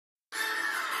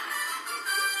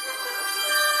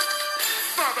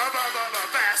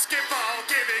Basketball,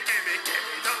 give me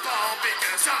the ball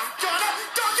because I'm gonna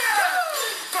dunk it!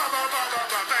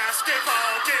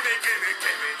 Basketball, give me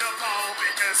the ball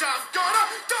because I'm gonna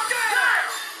dunk it!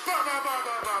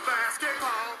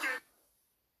 Basketball,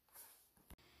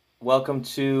 Welcome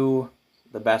to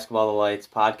the Basketball of the Lights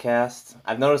podcast.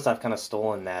 I've noticed I've kind of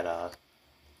stolen that,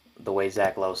 the way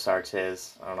Zach Lowe starts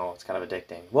his. I don't know, it's kind of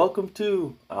addicting. Welcome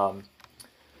to.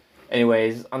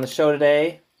 Anyways, on the show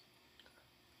today,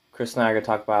 Chris and I are going to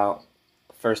talk about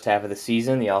the first half of the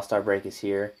season. The All-Star break is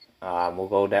here.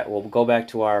 We'll go back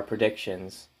to our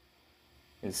predictions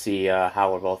and see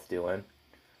how we're both doing.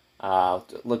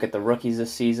 Look at the rookies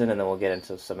this season, and then we'll get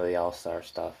into some of the All-Star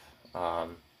stuff.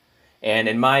 And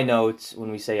in my notes, when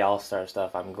we say All-Star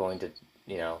stuff, I'm going to,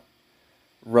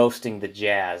 roasting the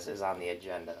Jazz is on the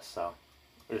agenda. So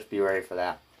just be ready for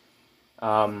that.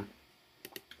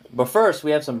 But first,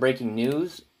 we have some breaking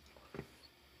news.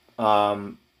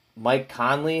 Mike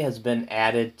Conley has been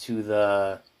added to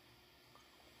the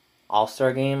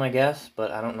All-Star game, I guess,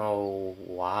 but I don't know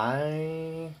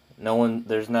why.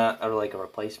 There's not a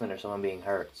replacement or someone being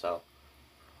hurt. So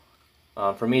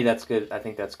for me, that's good. I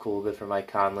think that's cool. Good for Mike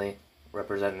Conley,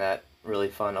 representing that really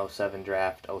fun 07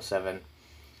 draft, 07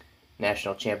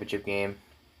 national championship game.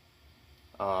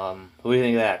 Who do you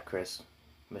think of that, Chris?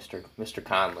 Mr.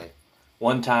 Conley.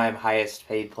 One-time highest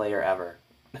paid player ever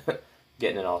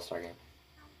getting an All-Star game.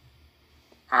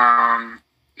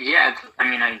 Yeah,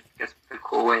 I guess it's a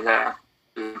cool way to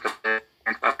look at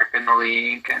the back in the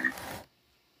league, and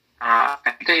I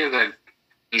think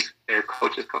he's their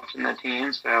coach's coaching the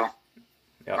team, so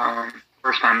yep.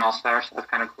 First time All-Star, so that's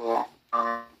kind of cool.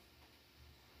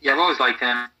 Yeah, I've always liked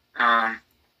him. In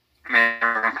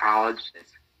college,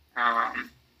 I've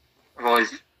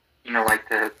always, I'm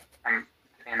a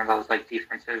fan of those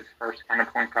defensive first kind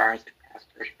of point guards, pass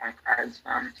first point guards.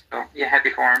 So yeah, happy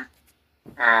for him.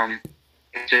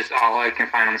 It's just all I can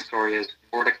find on the story is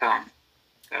more to come.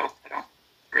 So I don't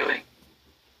really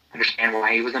understand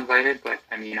why he was invited, but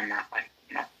I'm not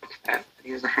upset that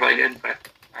he was invited. But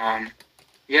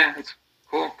yeah, it's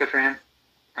cool. Good for him.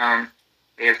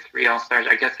 They have 3 All-Stars.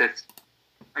 I guess they're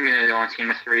the only team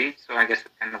of 3, so I guess it's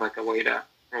kind of a way to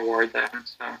reward them.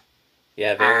 So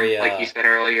yeah, very like you said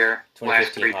earlier,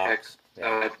 last 3 Hawks. picks. Yeah.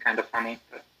 So that's kind of funny.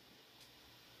 But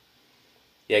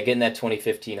yeah, getting that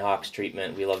 2015 Hawks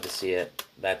treatment, we love to see it.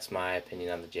 That's my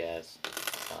opinion on the Jazz.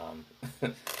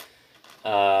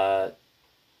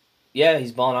 Yeah,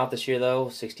 he's balling out this year though.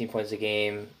 16 points a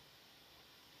game,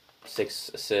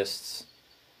 6 assists.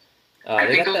 I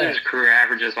think those are his career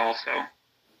averages also.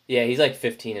 Yeah, he's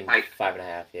 15 and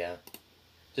 5.5. Yeah,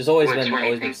 just always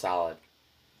been solid.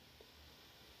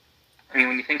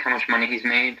 When you think how much money he's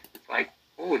made, it's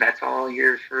that's all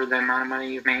year for the amount of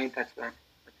money you've made. That's not.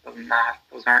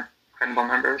 Those aren't credible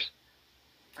numbers.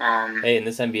 Hey, in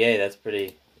this NBA, that's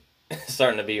pretty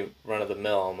starting to be run of the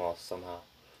mill almost somehow.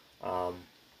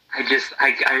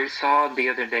 I saw the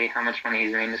other day how much money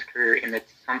he's made in his career, and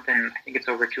it's something. I think it's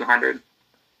over 200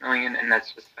 million, and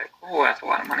that's just that's a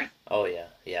lot of money. Oh yeah.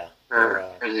 For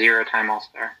a 0-time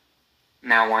All-Star,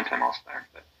 now 1-time All-Star.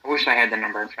 But I wish I had the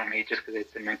number in front of me just because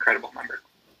it's an incredible number.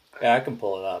 But, yeah, I can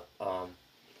pull it up.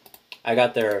 I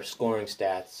got their scoring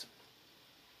stats.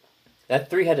 That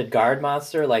 3-headed guard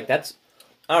monster, that's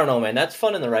I don't know, man. That's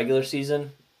fun in the regular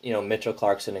season. Mitchell,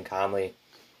 Clarkson, and Conley,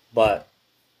 but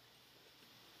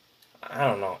I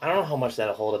don't know. I don't know how much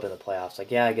that'll hold up in the playoffs.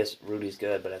 Yeah, I guess Rudy's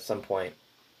good, but at some point,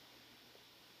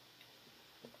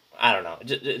 I don't know.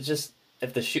 It's just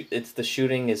if the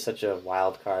shooting is such a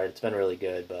wild card. It's been really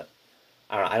good, but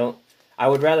I don't know. I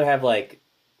would rather have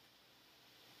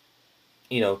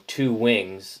 2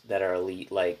 wings that are elite,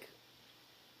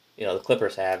 the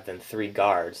Clippers have, than 3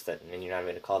 guards and you're not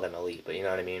going to call them elite, but you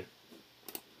know what I mean?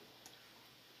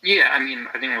 Yeah, I think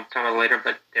we'll talk about it later,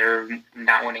 but they're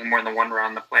not winning more than 1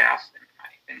 round in the playoffs, in my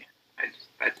opinion.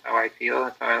 That's how I feel.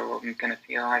 That's how I'm going to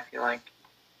feel. I feel I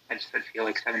said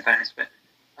 7 times, but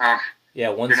yeah,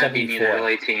 174. They're not beating the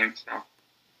LA team, so.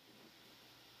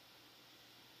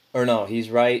 Or no, he's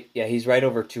right. Yeah, he's right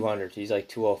over 200. He's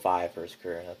 205 for his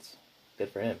career. That's good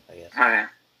for him, I guess. Okay.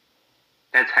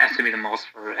 That has to be the most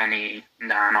for any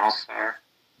non-All-Star.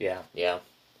 Yeah.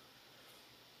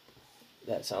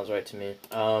 That sounds right to me.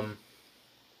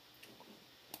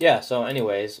 Yeah, so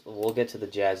anyways, we'll get to the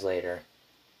Jazz later.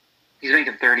 He's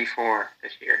making 34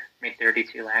 this year. Made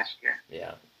 32 last year.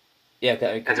 Yeah. Yeah,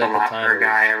 because that's a lot for a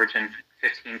guy averaging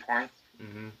 15 points.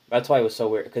 Mm-hmm. That's why it was so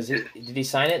weird. Because did he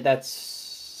sign it that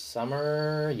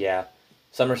summer? Yeah.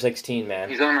 Summer 16, man.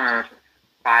 He's on a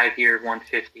 5-year,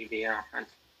 150 deal.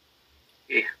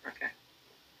 Yeah, okay.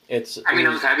 I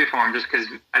was happy for him just because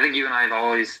I think you and I have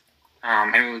always,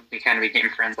 we kind of became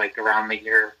friends like around the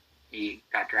year he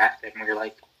got drafted, and we were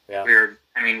like, Yeah.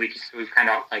 we've kind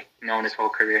of like known his whole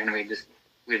career, and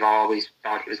we've always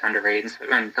thought he was underrated.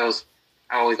 And so,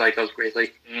 I always like those Grizzlies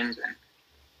teams, and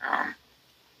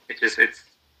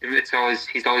he's always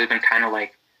been kind of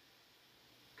like,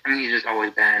 he's just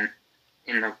always been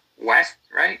in the West,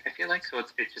 right? I feel like so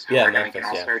it's just hard to make an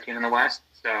All-Star team in the West.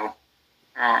 So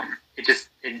it's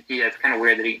kind of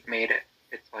weird that he made it.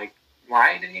 It's like,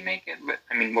 why did he make it? But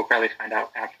we'll probably find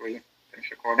out after we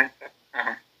finish recording. But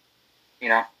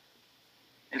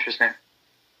interesting.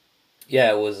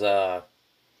 Yeah, it was. I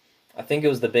think it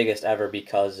was the biggest ever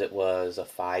because it was a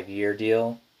 5-year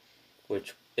deal,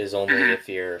 which is only if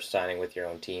you're signing with your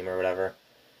own team or whatever.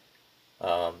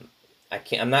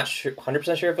 I'm not sure,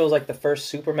 100% sure if it was like the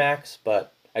first Supermax,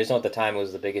 but I just know at the time it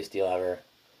was the biggest deal ever.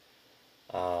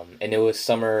 And it was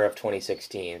summer of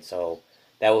 2016, so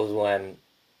that was when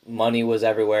money was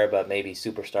everywhere, but maybe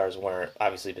superstars weren't,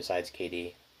 obviously besides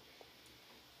KD.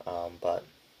 But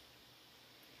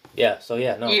yeah, so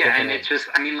yeah, no. Yeah, and it's just,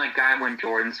 when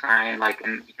Jordan signed,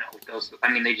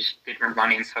 they just different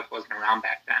money and stuff wasn't around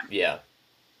back then. Yeah.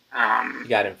 You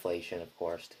got inflation, of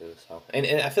course, too. So, and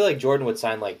I feel like Jordan would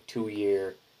sign like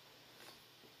 2-year.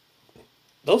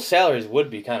 Those salaries would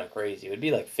be kind of crazy. It would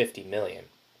be like $50 million,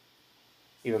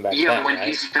 even back then. Yeah, when right?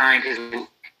 he signed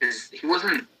he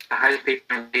wasn't the highest paid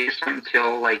player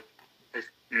until like the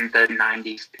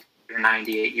 90s or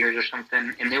 98 years or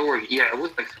something, and it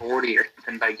was like 40 or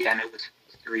something. But again, it was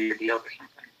a 3-year deal or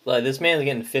something. Like, this man's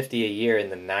getting $50 a year in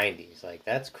the 90s. Like,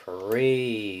 that's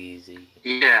crazy.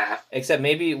 Yeah. Except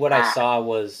maybe what I saw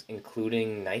was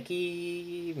including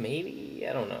Nike, maybe?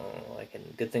 I don't know. Like, a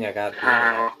good thing I got...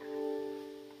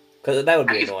 Because that would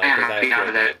be annoying. I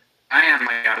am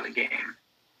out of the game.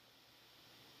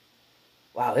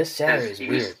 Wow, this salary is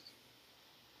weird.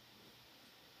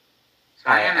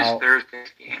 Zion is Thursday's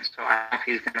game, so I don't know if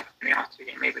he's going to play in the All-Star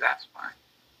game. Maybe that's why.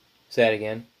 Say that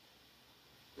again?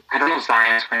 I don't know if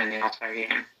Zion's playing in the All-Star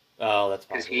game. Oh, that's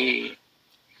possible. Because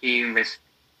he missed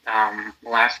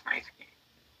last night's game.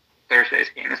 Thursday's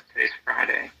game is today's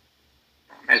Friday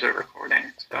as we're recording.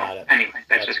 So anyway,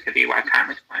 that just could be why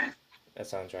Conley's playing. That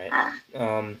sounds right.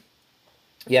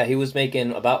 Yeah, he was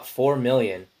making about $4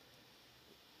 million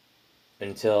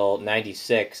until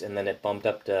 96, and then it bumped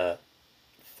up to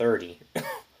 30,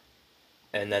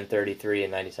 and then 33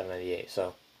 in 97, 98.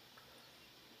 So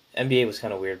NBA was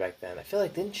kind of weird back then. I feel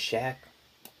like didn't Shaq?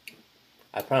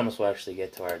 I promise we'll actually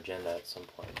get to our agenda at some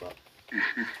point, but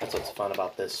that's what's fun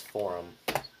about this forum.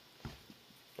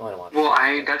 Oh, I don't want. Well,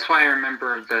 that's why I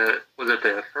remember was it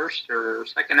the first or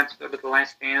second episode of The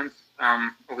Last Dance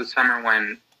over the summer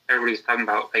when everybody was talking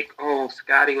about like, oh,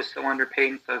 Scotty was so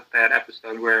underpaid and stuff. That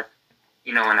episode where,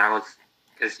 and I was,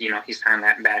 because he signed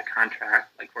that bad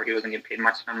contract like where he wasn't getting paid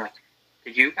much, and I'm like,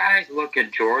 did you guys look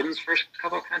at Jordan's first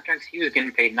couple of contracts? He was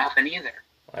getting paid nothing either.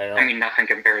 I know. Nothing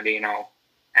compared to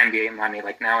NBA money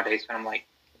like nowadays. But I'm like,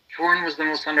 Jordan was the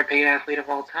most underpaid athlete of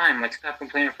all time. Like, stop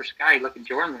complaining for Scotty. Look at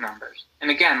Jordan's numbers.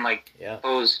 And again,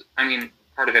 those,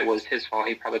 part of it was his fault.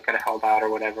 He probably could have held out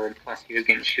or whatever. And plus, he was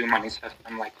getting shoe money and stuff.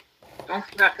 I'm like, don't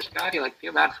feel bad for Scotty. Like,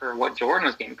 feel bad for what Jordan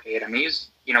was getting paid. He's,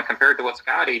 compared to what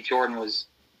Scotty, Jordan was,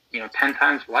 10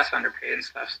 times less underpaid and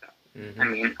stuff.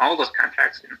 Mm-hmm. All those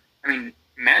contracts.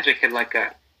 Magic had like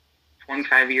a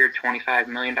 25-year, $25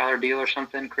 million deal or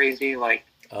something crazy. Like,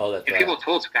 and people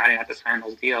told Scotty not to sign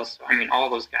those deals. So, all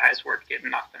those guys were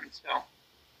getting nothing. So,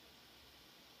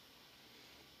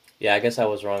 yeah, I guess I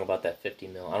was wrong about that 50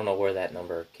 mil. I don't know where that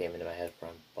number came into my head from,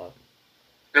 but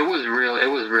it was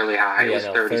really high. Yeah,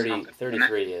 it was 30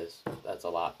 33 is. That's a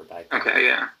lot for back then. Okay,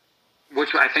 yeah.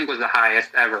 Which I think was the highest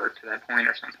ever to that point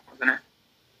or something, wasn't it?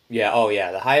 Yeah, oh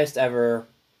yeah. The highest ever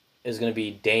is going to be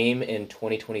Dame in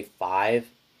 2025.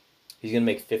 He's going to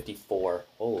make 54.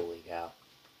 Holy cow.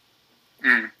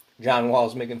 John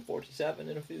Wall's making 47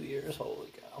 in a few years. Holy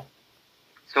cow.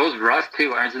 So is Russ,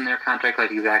 too. Isn't their contract like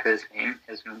exactly the same?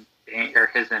 His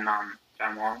and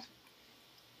John Wall's?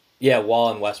 Yeah,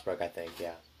 Wall and Westbrook, I think,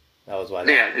 yeah. That was why.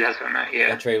 Yeah, that's what I meant, yeah.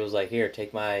 That trade was like, here,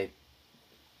 take my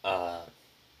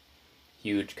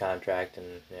huge contract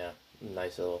and, yeah,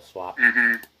 nice little swap.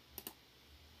 Mm-hmm.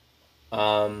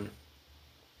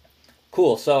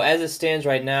 Cool. So as it stands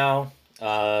right now,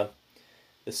 the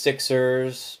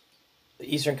Sixers,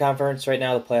 the Eastern Conference right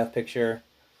now, the playoff picture.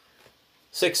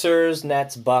 Sixers,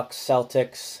 Nets, Bucks,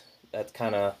 Celtics. That's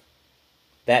kind of,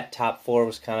 that top four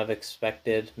was kind of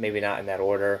expected. Maybe not in that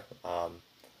order.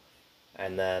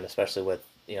 And then especially with,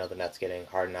 the Nets getting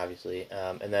Harden, obviously.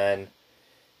 And then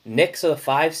Knicks a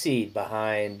 5 seed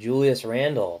behind Julius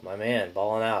Randle, my man,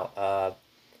 balling out.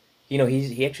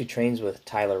 He actually trains with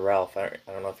Tyler Ralph. I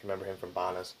don't know if you remember him from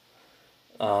Bonas.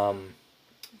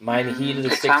 Miami Heat of the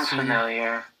It 6 sounds seed.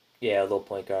 familiar. Yeah, a little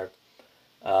point guard.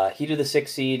 Heat of the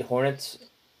 6 seed. Hornets.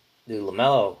 Dude,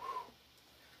 LaMelo.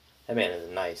 That man is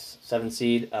nice. 7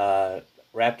 seed.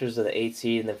 Raptors are the 8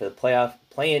 seed. And then for the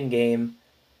play-in game,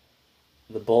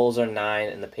 the Bulls are 9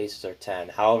 and the Pacers are 10.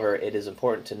 However, it is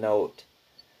important to note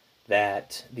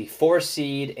that the 4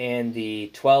 seed and the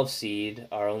 12 seed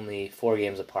are only 4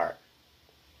 games apart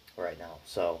right now.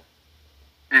 So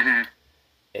Mm-hmm.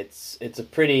 it's a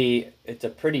pretty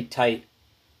tight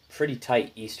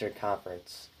Eastern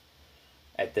Conference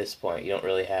at this point. You don't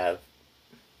really have,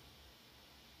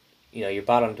 your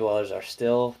bottom dwellers are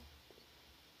still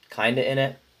kind of in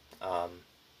it.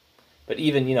 But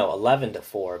even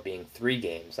 11-4 being 3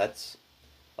 games, that's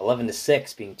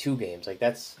 11-6 being 2 games. Like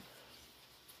that's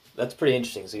pretty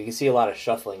interesting. So you can see a lot of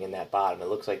shuffling in that bottom. It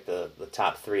looks like the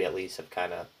top 3 at least have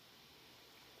kind of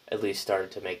at least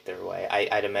started to make their way.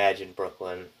 I'd imagine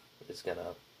Brooklyn is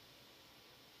gonna.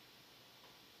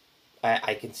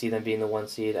 I can see them being the 1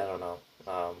 seed. I don't know.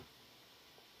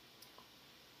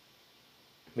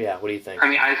 Yeah, what do you think? I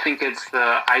mean, I think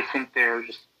they're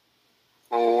just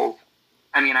full.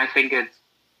 I mean, I think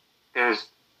there's,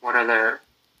 what are there,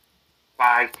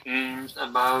 5 teams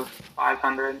above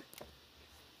 500?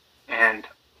 And,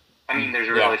 I mean, there's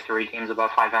really 3 teams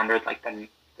above 500. Like, the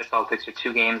Celtics are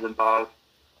 2 games above,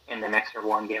 and the Knicks are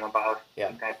 1 game above.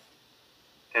 Yeah.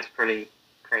 That's pretty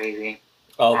crazy.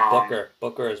 Oh,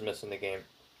 Booker is missing the game.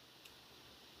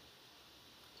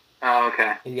 Oh,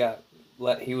 okay. He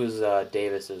was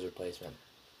Davis's replacement.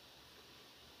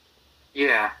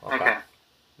 Yeah, okay.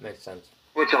 Makes sense.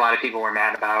 Which a lot of people were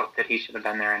mad about, that he should have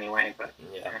been there anyway, but...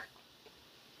 Yeah.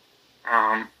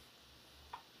 I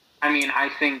mean, I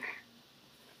think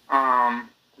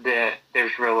that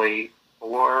there's really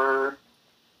 4...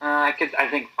 I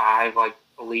think 5, like,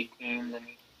 elite teams,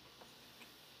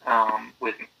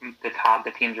 with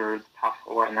the teams who were the top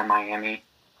 4, and then Miami.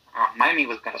 Miami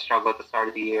was going to struggle at the start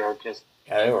of the year, just...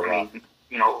 Yeah, they were rough.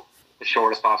 The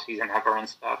shortest offseason ever and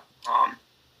stuff.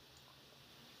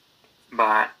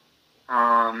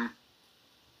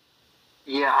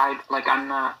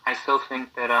 I still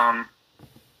think that, I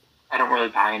don't really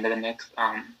buy into the Knicks.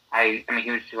 I'm a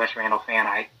huge Julius Randle fan.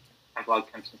 I've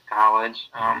liked him since college.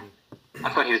 I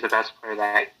thought he was the best player of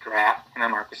that draft. Him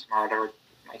and Marcus Smart are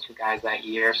my 2 guys that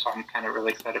year, so I'm kind of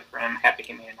really excited for him. Happy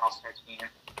he made an All-Star team.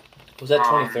 Was that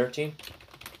 2013?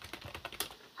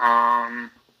 I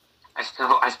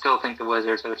still think the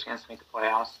Wizards have a chance to make the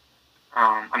playoffs.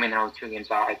 I mean, they're only 2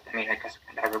 games out. I guess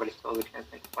kind of everybody still has a chance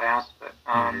to make the playoffs, but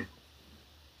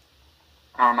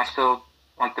I still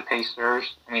like the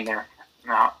Pacers. I mean, they're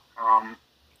not. I'm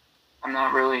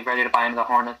not really ready to buy into the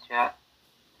Hornets yet.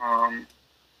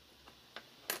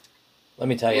 Let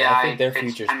me tell you, I think their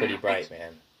future's pretty bright,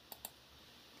 man.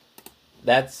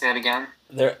 Say it again.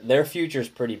 Their future's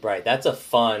pretty bright. That's a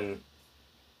fun,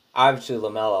 obviously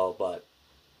LaMelo, but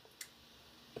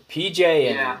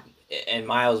PJ and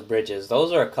Miles Bridges,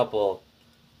 those are a couple.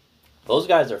 Those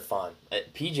guys are fun.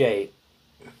 PJ,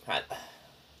 I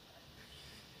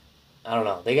don't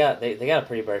know. They got a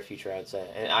pretty bright future, I'd say.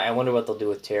 And I wonder what they'll do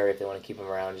with Terry if they want to keep him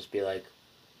around, just be like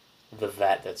the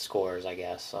vet that scores, I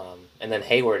guess. And then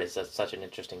Hayward is such an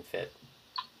interesting fit.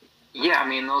 Yeah, I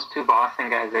mean, those 2 Boston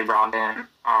guys they brought in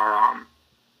are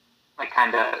like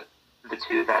kind of the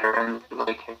 2 veterans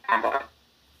like kind of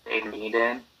they've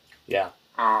needed. Yeah.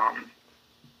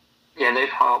 Yeah, they've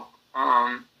helped.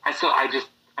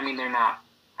 They're not.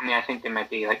 I mean, I think they might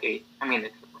be like 8. I mean,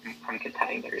 from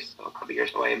contending, they're still a couple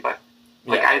years away, but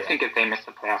I think if they miss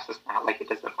the playoffs, it's not like a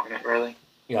disappointment, really.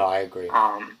 Yeah, I agree.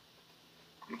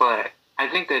 But I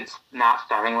think that not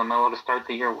starting LaMelo to start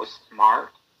the year was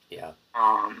smart. Yeah.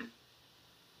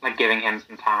 Like giving him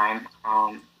some time.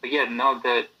 But yeah, no,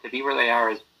 to be where they are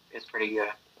is pretty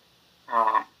good.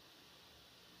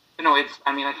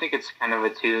 I think it's kind of a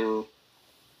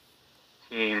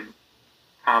 2-team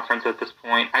conference at this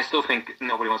point. I still think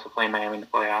nobody wants to play Miami in the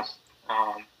playoffs.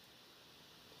 I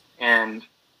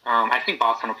think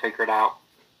Boston will figure it out.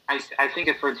 I think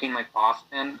if for a team like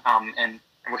Boston, and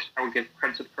I wish I would give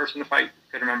credit to the person if I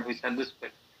could remember who said this,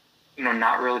 but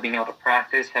not really being able to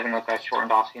practice, having like that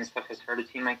shortened off-season stuff has hurt a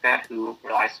team like that who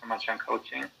relies so much on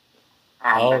coaching.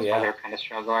 That's why they're kind of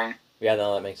struggling. Yeah,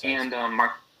 no, that makes sense. And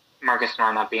Marcus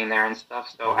Smart not being there and stuff.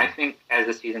 So I think as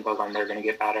the season goes on, they're going to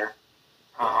get better.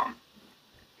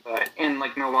 But in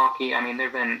like Milwaukee, I mean,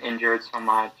 they've been injured so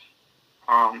much.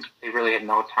 They really had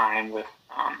no time with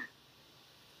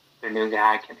their new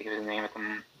guy. I can't think of his name at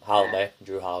the Holiday,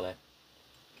 Drew Holiday.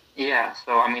 Yeah,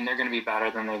 so I mean they're going to be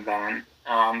better than they've been.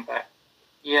 But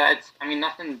yeah, it's I mean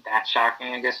nothing that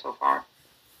shocking I guess so far.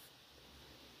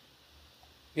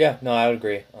 Yeah, no, I would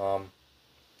agree.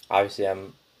 Obviously,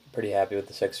 I'm pretty happy with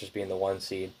the Sixers being the 1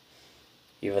 seed,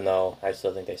 even though I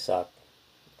still think they suck.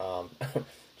 Um,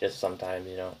 just sometimes,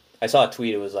 I saw a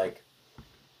tweet. It was like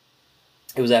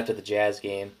it was after the Jazz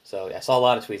game, so I saw a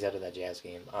lot of tweets after that Jazz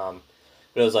game. But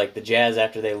it was like the Jazz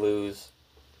after they lose.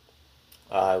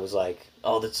 It was like,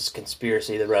 oh, this is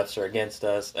conspiracy. The refs are against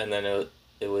us, and then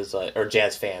it was like, or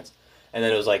Jazz fans, and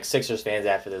then it was like Sixers fans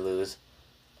after they lose.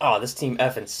 Oh, this team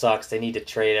effing sucks. They need to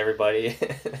trade everybody.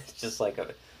 It's just like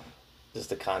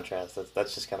just a contrast.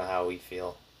 That's just kind of how we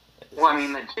feel. Well, I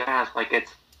mean the Jazz like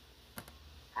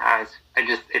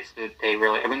they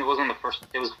really I mean it wasn't the first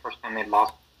it was the first time they'd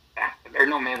lost back to or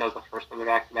no maybe that was the first of the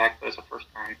back to back but it was the first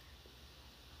time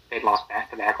they'd lost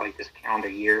back to back like this calendar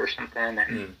year or something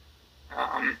and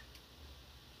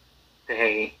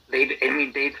they've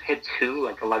hit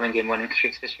 11-game winning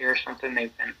streaks this year or something.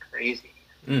 They've been crazy.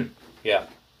 Yeah.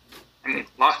 I mean,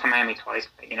 lost to Miami twice,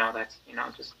 but that's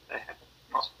just that happens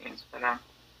with most teams. But I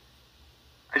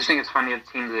just think it's funny the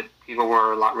teams that people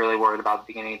were really worried about at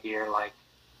the beginning of the year, like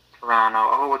Toronto.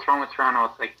 Oh, what's wrong with Toronto?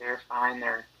 It's like they're fine.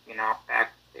 They're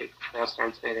back. They'll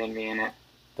start to say they'd be in it.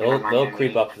 They'll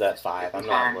creep up to that 5. I'm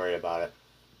not worried about it.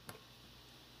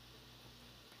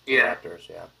 Yeah. Raptors,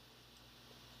 yeah.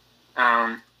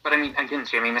 But I mean, again,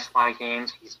 Jimmy missed a lot of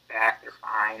games. He's back. They're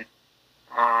fine.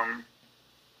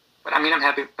 But I mean, I'm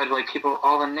happy. But like people,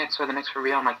 all the Knicks for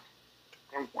real. I'm like,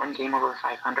 they're 1 game over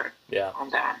 500. Yeah. Calm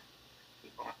down,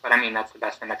 people. But I mean, that's the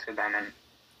best the Knicks have been in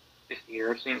 50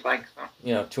 years. Seems like so.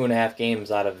 2.5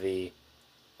 games out of the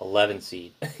 11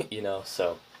 seed.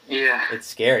 So. Yeah. It's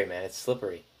scary, man. It's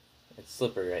slippery. It's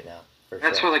slippery right now.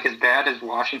 That's sure. where like as bad as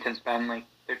Washington's been. Like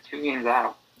they're 2 games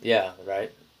out. Yeah.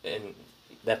 Right. And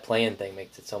that play-in thing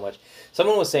makes it so much.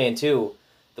 Someone was saying too,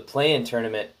 the play-in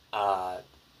tournament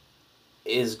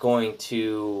is going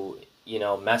to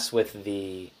mess with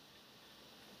the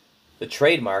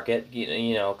trade market.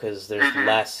 Because there's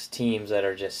less teams that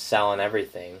are just selling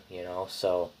everything.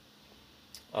 So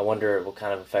I wonder what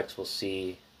kind of effects we'll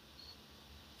see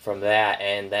from that.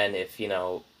 And then if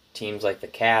teams like the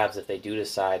Cavs, if they do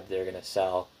decide they're going to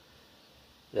sell,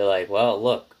 they're like, well,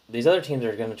 look, these other teams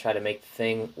are going to try to make the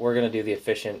thing. We're going to do the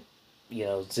efficient,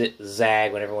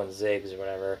 zag when everyone zigs or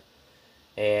whatever,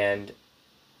 and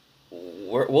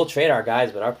we'll trade our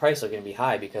guys, but our price is going to be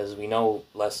high because we know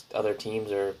less other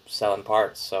teams are selling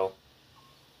parts. So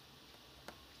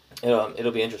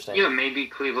it'll be interesting. Yeah, maybe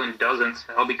Cleveland doesn't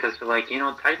sell because they're like,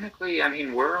 technically, I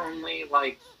mean, we're only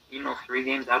like 3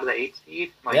 games out of the 8th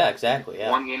seed. Like, yeah, exactly.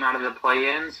 Yeah. 1 game out of the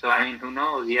play-in. So I mean, who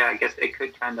knows? Yeah, I guess it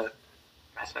could kind of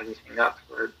mess everything up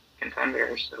for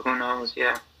contenders. So who knows?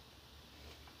 Yeah.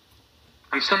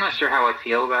 I'm still not sure how I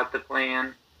feel about the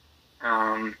play-in.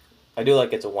 I do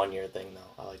like it's a 1-year thing,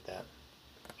 though. I like that.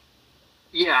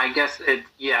 Yeah, I guess it.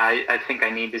 Yeah, I think I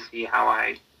need to see how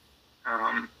I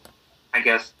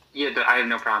guess. Yeah, I have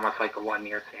no problem with like a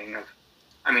 1-year thing.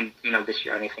 I mean, this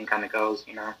year anything kind of goes.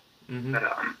 Mm-hmm. But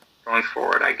going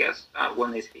forward, I guess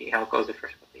when they see how it goes the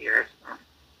first couple of years.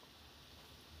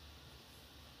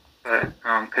 But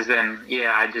because then,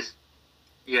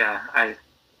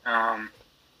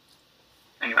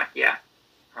 anyway, yeah.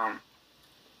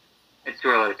 It's too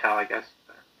early to tell, I guess.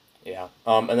 But. Yeah.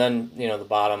 And then the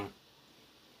bottom,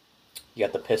 you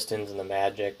got the Pistons and the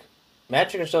Magic.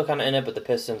 Magic are still kind of in it, but the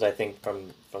Pistons, I think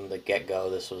from the get-go,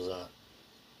 this was a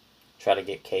try to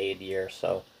get Cade year.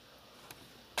 So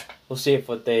we'll see if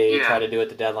what they try to do at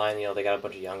the deadline. They got a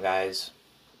bunch of young guys.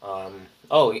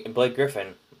 Blake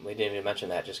Griffin. We didn't even mention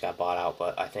that, just got bought out,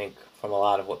 but I think from a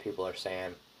lot of what people are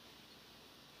saying,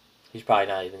 he's probably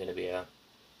not even going to be a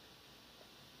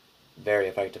very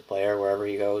effective player wherever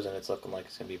he goes, and it's looking like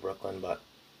it's going to be Brooklyn, but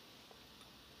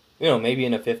maybe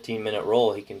in a 15-minute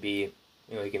role he can be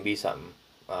something.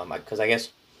 Because I guess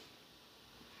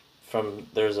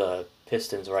there's a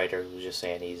Pistons writer who's just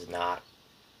saying he's not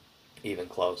even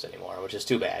close anymore, which is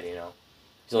too bad, He's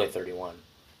only 31.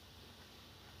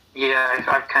 Yeah,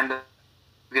 I've kind of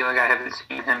feel like I haven't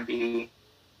seen him be.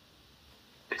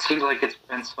 It seems like it's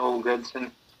been so good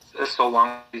since so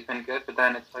long he's been good, but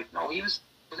then it's like no, wasn't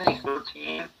he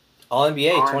 13? All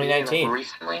NBA 2019. Like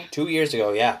recently, 2 years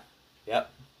ago, yeah,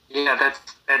 yep. Yeah,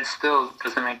 that still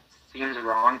doesn't seems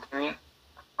wrong to me.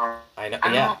 I know. I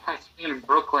don't know if I see him in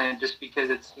Brooklyn just because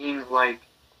it seems like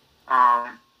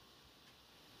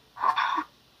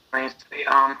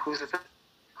who's the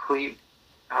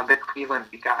Cleveland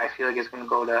guy I feel like is going to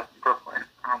go to Brooklyn.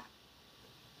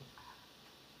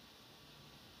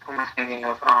 Oh my I'm thinking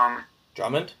of.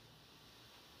 Drummond?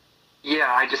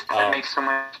 Yeah, that Oh, makes so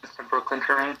much sense to Brooklyn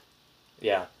for me.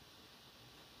 yeah.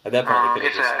 At that point, they could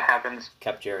have If just that happens.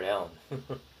 kept Jared Allen.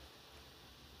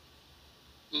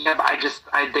 Yeah, but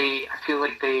I feel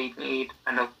like they need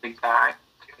another big guy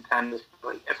to contend this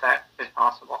league, if that is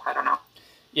possible. I don't know.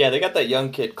 Yeah, they got that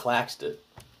young kid Claxton.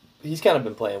 He's kind of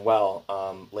been playing well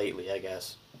lately, I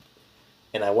guess.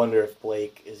 And I wonder if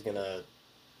Blake is gonna,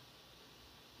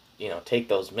 take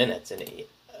those minutes. And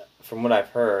from what I've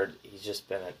heard, he's just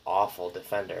been an awful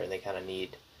defender, and they kind of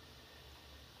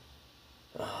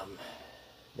um,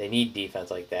 need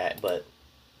defense like that. But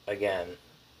again,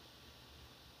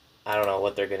 I don't know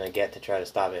what they're gonna get to try to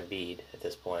stop Embiid at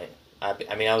this point. I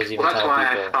mean, I was even Well, that's telling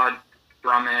why people. I thought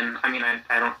Drummond. I mean,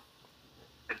 I don't.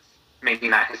 It's maybe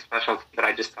not his specialty, but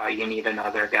I just thought you need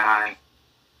another guy.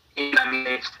 And, I mean,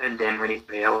 they said Dinwiddie's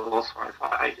available, so I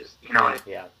thought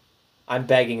Yeah, I'm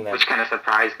begging them. which kind of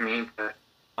surprised me, but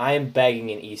I am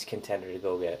begging an East contender to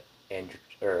go get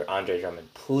Andre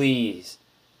Drummond. Please,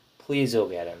 please go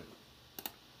get him.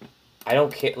 I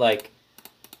don't care. Like,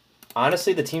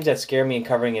 honestly, the teams that scare me in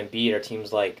covering Embiid are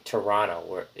teams like Toronto,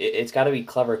 where it's got to be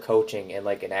clever coaching and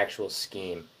like an actual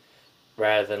scheme,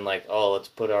 rather than like, oh, let's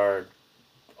put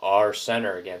our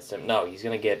center against him. No, he's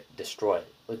gonna get destroyed,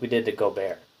 like we did to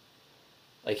Gobert.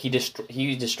 Like he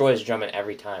destroys Drummond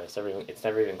every time. It's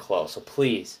never even close. So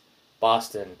please,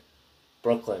 Boston,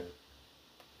 Brooklyn,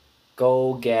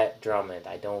 go get Drummond.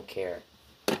 I don't care.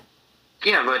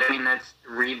 yeah, but I mean that's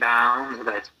rebounds,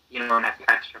 that's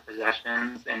extra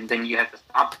possessions, and then you have to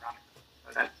stop Drummond.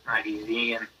 So that's not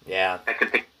easy, and Yeah. that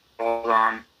could pick balls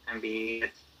on Embiid.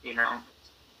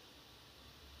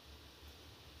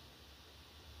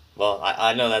 Well,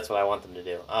 I know that's what I want them to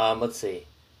do. Let's see.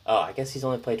 Oh, I guess he's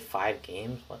only played 5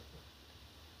 games. What?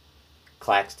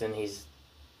 Claxton, he's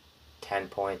 10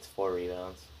 points, 4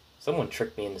 rebounds. Someone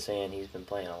tricked me into saying he's been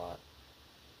playing a lot.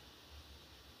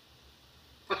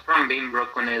 What's from being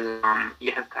Brooklyn is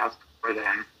you have to outscore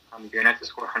them. You're not to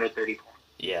score 130 points.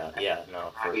 Yeah,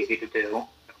 no. Not easy to do.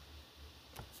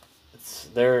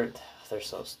 They're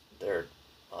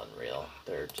unreal.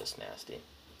 They're just nasty.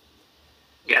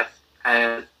 Yes,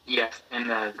 yes, and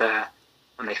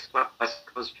when they swept West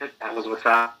Coast trip, that was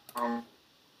without a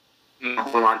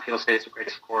lot of people say it's the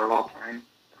greatest score of all time.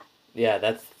 So. Yeah,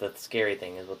 that's the scary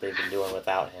thing is what they've been doing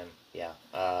without him. Yeah.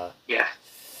 Yeah.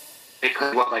 They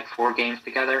played, like 4 games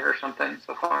together or something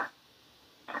so far?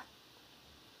 So,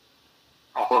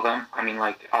 all of them. I mean,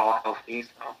 like, all healthy, so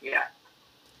yeah.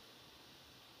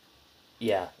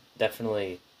 Yeah,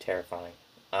 definitely terrifying.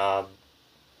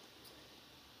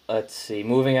 Let's see.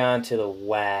 Moving on to the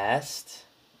West.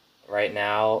 Right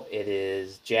now, it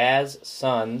is Jazz,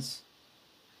 Suns.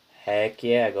 Heck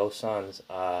yeah, go Suns.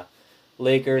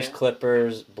 Lakers, Yeah.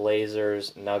 Clippers,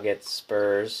 Blazers, Nuggets,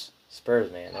 Spurs.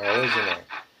 Spurs, man, they're always in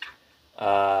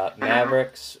there.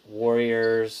 Mavericks,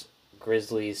 Warriors,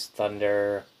 Grizzlies,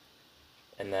 Thunder,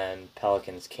 and then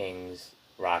Pelicans, Kings,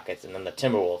 Rockets, and then the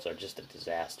Timberwolves are just a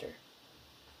disaster.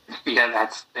 Yeah,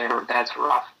 that's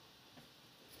rough.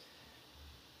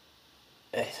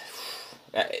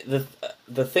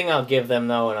 The thing I'll give them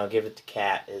though, and I'll give it to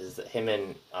Cat, is that him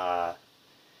and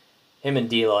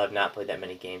D'Lo have not played that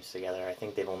many games together. I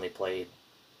think they've only played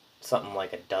something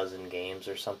like a dozen games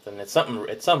or something. It's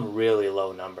some really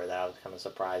low number that I was kind of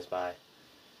surprised by.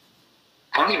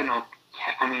 I don't even know.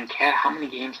 I mean, Cat, how many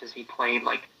games has he played?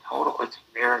 Like total, it's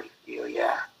very few.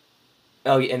 Yeah.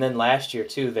 Oh, and then last year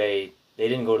too, they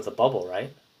didn't go to the bubble,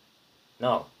 right?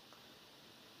 No.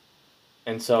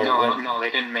 And so no,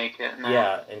 they didn't make it. No.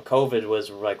 Yeah, and COVID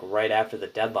was like right after the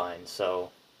deadline,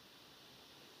 so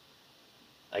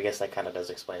I guess that kind of does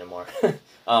explain it more.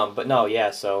 But no, yeah.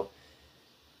 So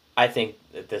I think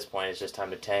at this point it's just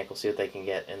time to tank. We'll see what they can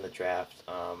get in the draft.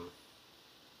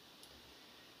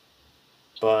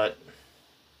 But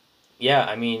yeah,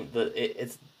 I mean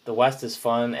the West is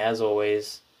fun as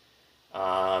always.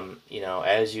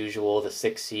 As usual, the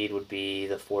 6 seed would be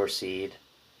the 4 seed.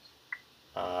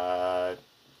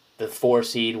 The 4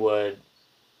 seed would.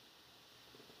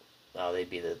 Oh, they'd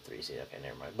be the 3 seed. Okay,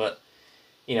 never mind. But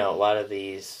a lot of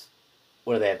these,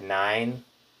 what do they have? 9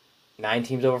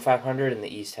 teams over 500, and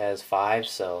the East has 5.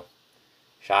 So,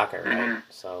 shocker, right? Mm-hmm.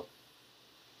 So,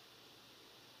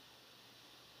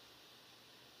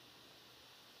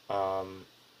 I'm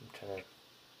trying to.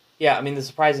 Yeah, I mean the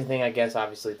surprising thing, I guess,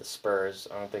 obviously the Spurs.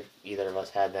 I don't think either of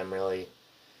us had them really.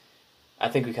 I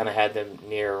think we kind of had them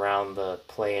near around the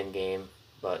play-in game,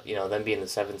 but them being the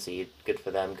 7 seed, good for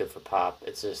them, good for Pop.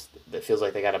 It's just it feels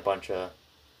like they got a bunch of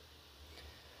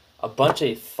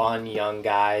fun young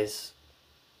guys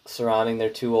surrounding their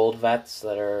 2 old vets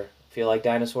that are feel like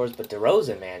dinosaurs. But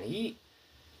DeRozan, man, he's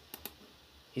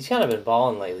kind of been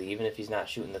balling lately, even if he's not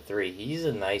shooting the three. He's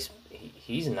nice.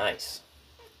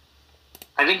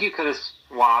 I think you could have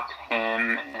swapped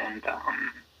him and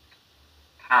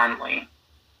Conley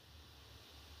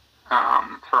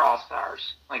for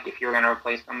All-Stars, like if you were going to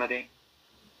replace somebody.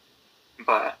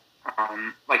 But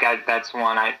that's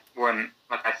one I wouldn't,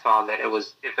 like I saw that if it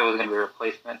was going to be a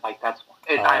replacement, like that's one.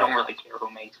 I don't really care who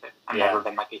makes it. I've never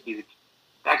been like a huge,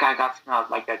 that guy got snubbed,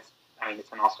 like it's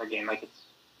an All-Star game, like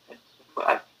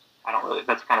I don't really,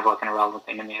 that's kind of like an irrelevant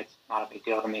thing to me. It's not a big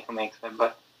deal to me who makes it,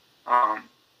 but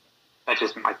that's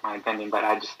just like my opinion.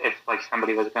 But if like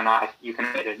somebody was gonna, you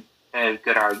can make a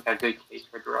good case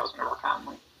for DeRozan or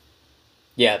Conley.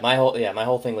 Yeah, my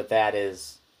whole thing with that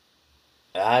is,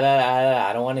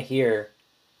 I don't want to hear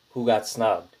who got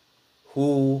snubbed.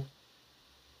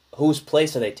 Whose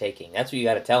place are they taking? That's what you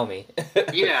got to tell me.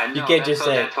 Yeah, no, you can't just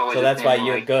say. So that's why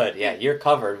you're like, good. Yeah, you're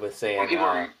covered with saying.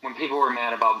 When people were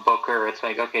mad about Booker, it's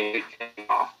like, okay, take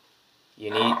off.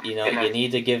 You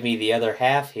need to give me the other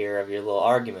half here of your little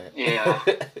argument. Yeah.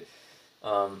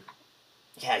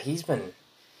 Yeah, he's been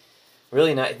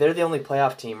really nice. They're the only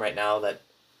playoff team right now that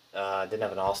didn't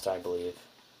have an All-Star, I believe.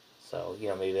 So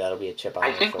maybe that'll be a chip on.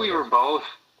 I think we were both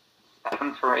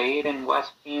 7 for 8 in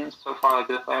West teams so far. Like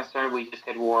this last year, we just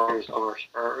had Warriors over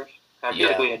Spurs. I feel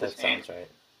like we had the same. Sounds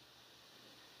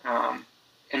right.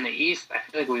 In the East, I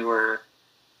feel like we were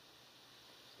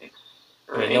 6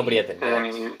 or 8. Nobody had the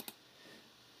Knicks.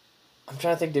 I'm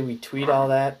trying to think. Did we tweet all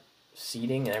that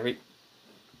seeding and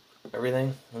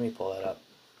everything? Let me pull that up.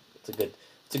 It's a good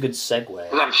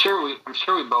segue. I'm sure we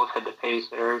both had the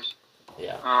Pacers.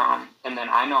 Yeah. And then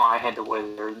I know I had the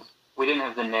Wizards. We didn't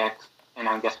have the Knicks, and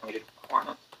I'm guessing we did the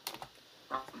Hornets.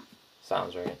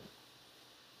 Sounds right.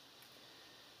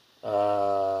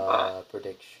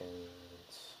 Predictions.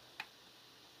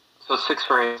 So 6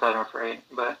 for 8, 7 for 8.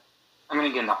 But I'm gonna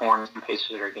get in the Hornets and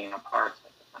Pacers are getting apart. So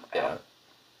that's not bad. Yeah.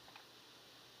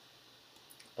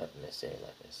 Let me see. I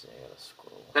gotta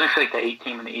scroll. Then I feel like the 8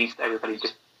 team in the East, everybody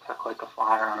just took like a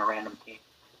flyer on a random team.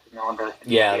 No one really.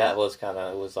 Yeah, that was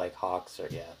it was like Hawks or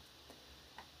yeah.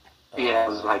 Yeah, it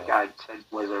was like I said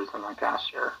Wizards. I'm like, gosh,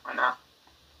 sure, why not?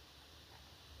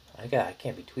 I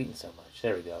can't be tweeting so much.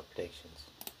 There we go. Predictions.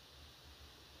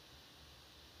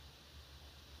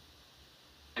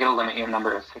 You gotta limit your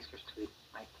number of Sixers tweets,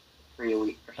 like 3 a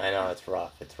week. Or something. I know it's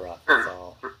rough. It's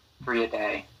all 3 a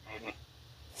day, maybe.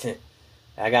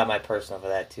 I got my personal for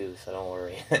that too, so don't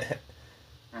worry.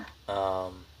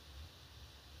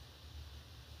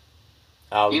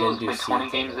 We Eagles didn't do played 20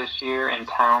 games this year, and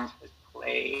Towns has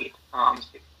played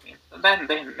 16. So they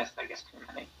haven't missed, I guess, too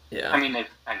many. Yeah. I mean,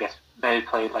 they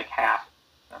played like half.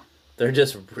 So. They're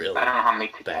just really. I don't know how many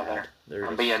together.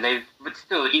 Bad. But yeah, but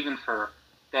still, even for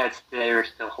that, they were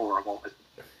still horrible.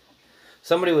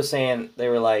 Somebody was saying they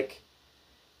were like,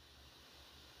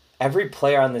 every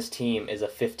player on this team is a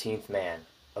 15th man.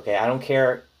 Okay, I don't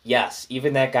care. Yes,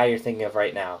 even that guy you're thinking of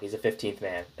right now, he's a 15th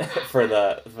man for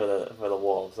the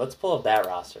Wolves. Let's pull up that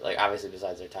roster. Like obviously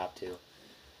besides their top 2.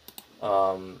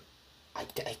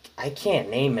 I can't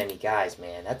name many guys,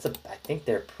 man. I think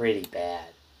they're pretty bad.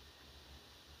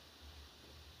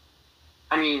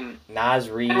 I mean, Naz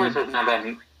Reid. Edwards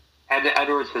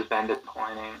has been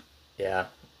disappointing. Yeah.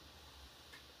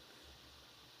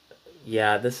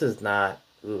 Yeah, this is not.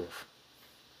 Oof.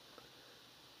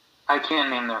 I can't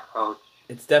name their coach.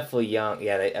 It's definitely young.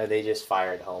 Yeah, they just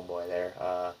fired homeboy there.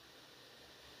 Oh,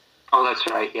 that's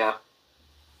right. Yeah.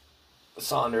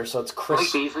 Saunders. So it's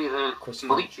Chris. Malik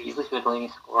Beasley's the leading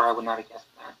scorer. I would not have guessed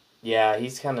that. Yeah,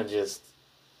 he's kind of just.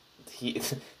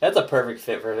 That's a perfect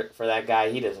fit for that guy.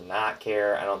 He does not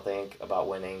care, I don't think, about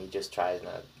winning. He just tries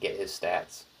to get his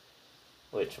stats.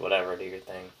 Which, whatever, do your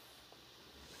thing.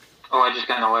 Oh, I just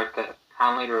got an alert that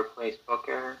Conley to replace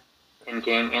Booker in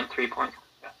game and 3-point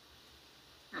contest.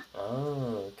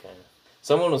 Oh, okay.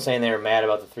 Someone was saying they were mad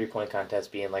about the 3-point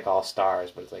contest being like all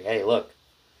stars, but it's like, hey, look,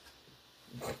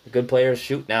 good players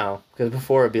shoot now. Because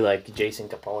before it'd be like Jason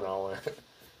Capono.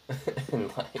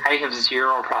 I have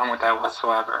zero problem with that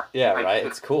whatsoever. Yeah, right.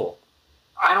 It's cool.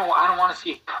 I don't want to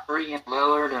see Curry and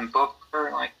Lillard and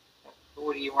Booker. Like,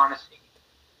 what do you want to see?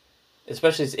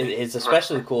 Especially, it's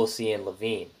especially cool seeing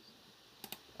Levine.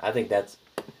 I think that's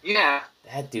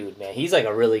that dude, man. He's like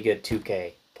a really good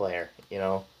 2K player.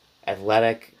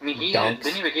 Athletic. I mean, dunks.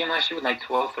 didn't he have a game last year with like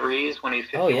 12 threes when he was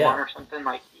 51 or something?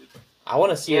 Like, I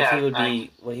want to see if he would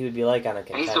be what he would be like on a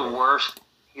contender. He's the worst.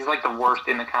 He's like the worst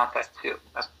in the contest too.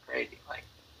 That's crazy. Like,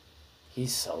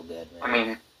 he's so good,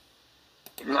 man.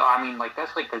 I mean, like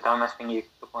that's like the dumbest thing you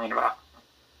complain about.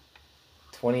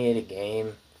 28 a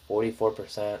game,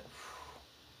 44%.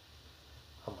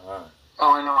 Come on.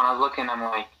 Oh, I know. When I was looking, I'm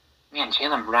like, man,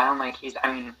 Jaylen Brown, like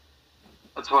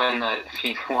that's why if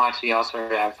you watch the All-Star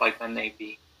draft, like when they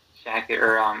beat Shaq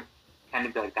or kind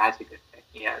of be like, that's a good pick.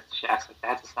 Yeah, Shaq's like,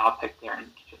 that's a solid pick there,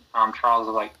 and Charles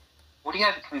is like, what do you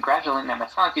have to congratulate them?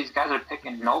 It's not like these guys are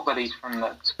picking nobodies from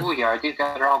the schoolyard. These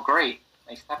guys are all great.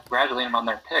 Like, stop congratulating them on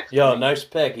their picks. Yo, nice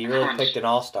pick. You really picked an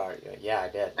all-star. Yeah, I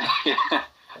did. Yeah.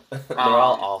 They're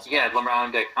all all-stars. Yeah,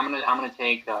 LeBron Dick. I'm gonna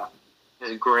take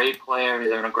this great player.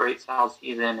 He's having a great solid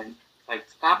season, and like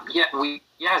stop. Yeah,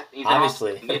 he's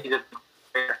Obviously. He's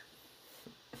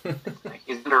like,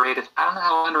 he's underrated. I don't know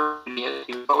how underrated he is.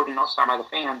 He was voted an all-star by the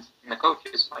fans and the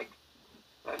coaches. Like,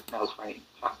 but that was funny.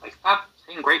 Like, stop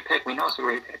saying great pick. We know it's a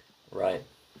great pick. Right.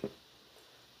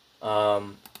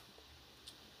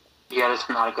 Yeah, this is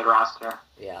not a good roster.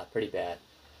 Yeah, pretty bad.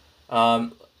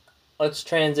 Let's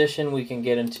transition. We can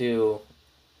get into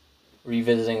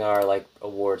revisiting our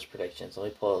awards predictions. Let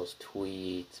me pull those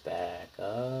tweets back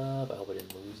up. I hope I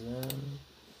didn't lose them.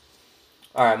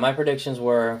 All right, my predictions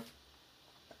were.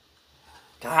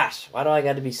 Gosh, why do I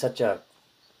got to be such a?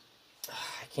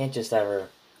 I can't just ever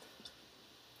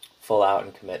full out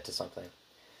and commit to something.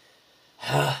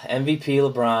 MVP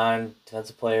LeBron,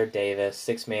 defensive player Davis,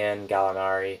 six-man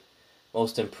Gallinari,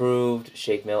 most improved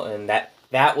Shake Milton.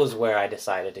 That was where I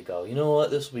decided to go. You know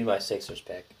what? This will be my Sixers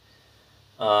pick.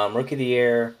 Rookie of the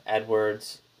year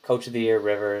Edwards, coach of the year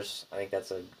Rivers. I think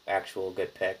that's an actual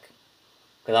good pick.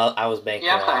 Because I was banking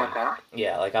on.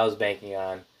 Yeah, I was banking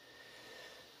on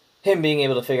him being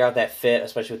able to figure out that fit,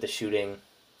 especially with the shooting.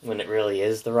 When it really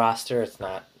is the roster, it's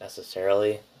not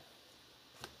necessarily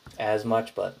as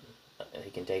much, but he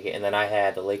can take it. And then I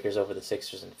had the Lakers over the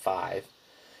Sixers in 5.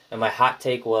 And my hot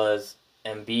take was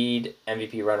Embiid,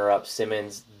 MVP runner-up,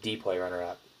 Simmons, D-play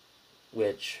runner-up.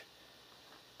 Which,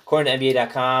 according to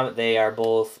NBA.com, they are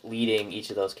both leading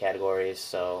each of those categories,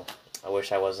 so I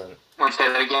wish I wasn't... Want to say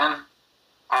that again?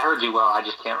 I heard you well, I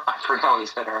just can't... I forgot what you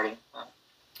said already.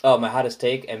 Oh, my hottest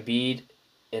take, Embiid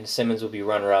and Simmons will be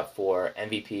runner-up for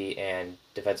MVP and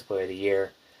Defensive Player of the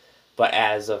Year. But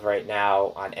as of right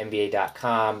now, on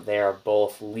NBA.com, they are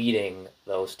both leading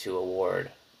those two awards,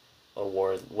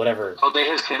 whatever. Oh, they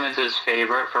have Simmons as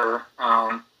favorite for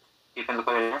Defensive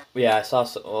Player of the Year? Yeah, I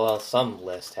saw, some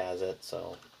list has it,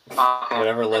 so Okay.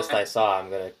 Whatever list I saw, I'm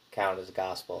going to count as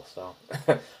gospel, so.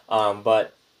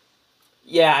 But,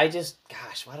 yeah,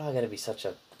 gosh, why do I got to be such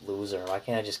a loser? Why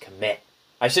can't I just commit?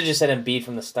 I should have just said Embiid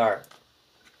from the start.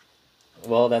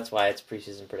 Well, that's why it's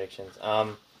preseason predictions.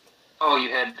 You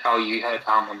had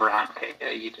LeBron. Okay,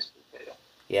 yeah, you just did it.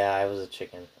 Yeah, I was a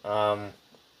chicken. And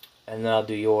then I'll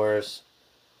do yours.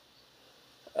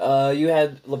 You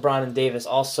had LeBron and Davis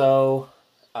also.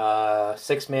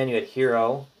 Six-man, you had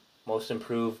Hero, most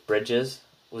improved Bridges.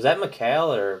 Was that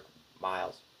McHale or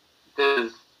Miles? This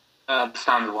is the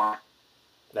Suns one.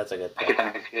 That's a good pick. I get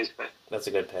them confused, but... That's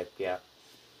a good pick, yeah.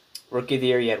 Rookie of the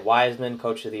year, you had Wiseman.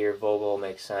 Coach of the year, Vogel,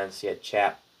 makes sense. You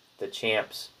had the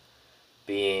champs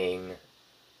being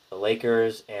the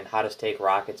Lakers, and hottest take,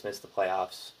 Rockets missed the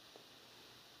playoffs.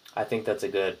 I think that's a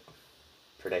good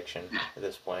prediction at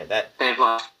this point. They've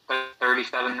lost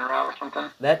 37 in a row or something.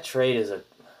 That trade is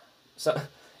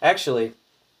actually,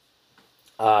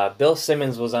 Bill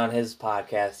Simmons was on his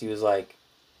podcast. He was like,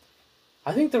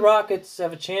 I think the Rockets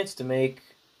have a chance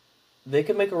they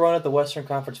could make a run at the Western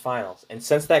Conference Finals. And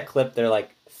since that clip, they're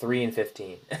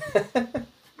 3-15.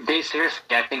 They seriously,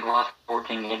 I think, lost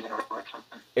 14 games in a row or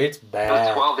something. It's bad. It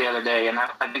was 12 the other day, and I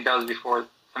think that was before,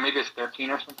 so maybe it's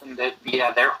 13 or something.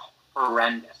 They're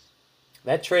horrendous.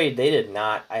 That trade, they did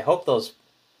not. I hope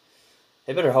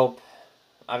they better hope.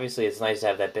 Obviously, it's nice to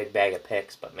have that big bag of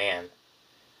picks, but man,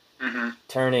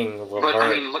 turning LeVert. But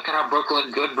I mean, look at how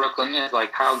good Brooklyn is.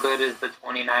 Like, how good is the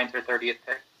 29th or 30th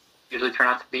pick? Usually turn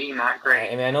out to be not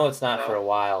great. I mean, I know it's not for a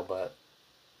while, but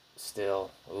still,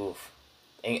 oof.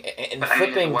 And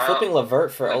flipping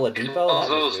LeVert for Oladipo, that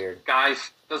was weird.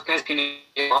 Those guys can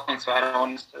get long, so I don't know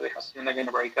necessarily how soon they're going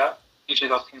to break up. Usually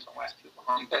those teams don't last too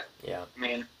long, but yeah, I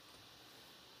mean,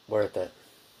 worth it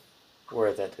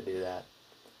to do that.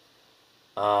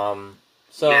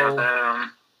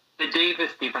 The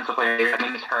Davis defensive player, I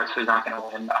mean, this hurts, so he's not going to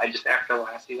win. But I just, after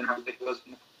last season, how big it was,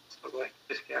 so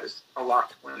this guy's a lock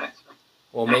to win it. So.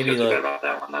 Well, maybe about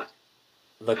that one.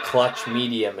 The clutch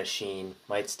media machine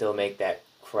might still make that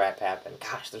crap happen.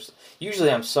 Gosh, usually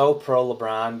I'm so pro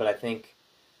LeBron, but I think,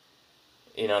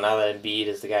 now that Embiid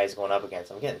is the guy he's going up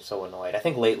against, I'm getting so annoyed. I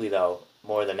think lately, though,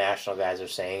 more of the national guys are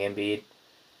saying Embiid,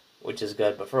 which is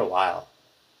good, but for a while.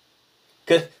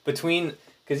 Because,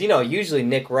 usually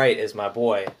Nick Wright is my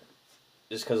boy,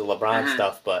 just because of LeBron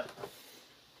stuff, but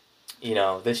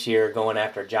this year going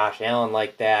after Josh Allen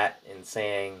like that and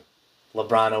saying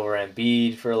LeBron over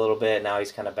Embiid for a little bit. Now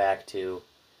he's kind of back to,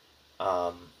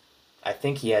 I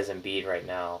think he has Embiid right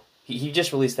now. He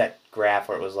just released that graph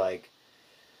where it was like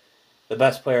the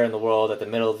best player in the world at the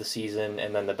middle of the season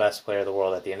and then the best player in the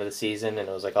world at the end of the season. And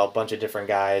it was like a bunch of different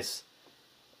guys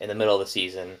in the middle of the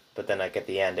season. But then like at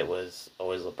the end it was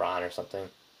always LeBron or something.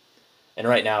 And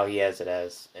right now he has it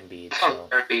as Embiid. So.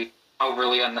 Very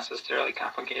overly unnecessarily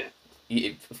complicated.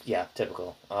 Yeah,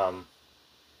 typical. I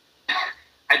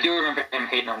do remember him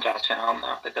hating on Josh Allen,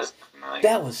 though.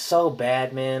 That was so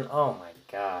bad, man. Oh, my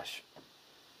gosh.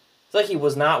 It's like he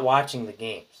was not watching the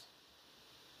games.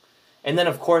 And then,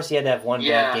 of course, he had to have one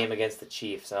bad game against the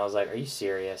Chiefs. And I was like, are you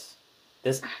serious?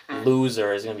 This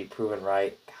loser is going to be proven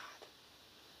right. God.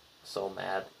 So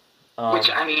mad. Which,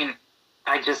 I know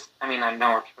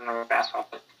we're talking about basketball,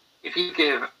 but if you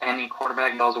give any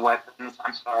quarterback those weapons,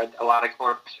 I'm sorry, a lot of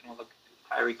quarterbacks are going to look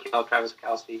at Tyreek Hill, Travis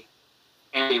Kelce,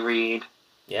 Andy Reid,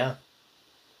 Eric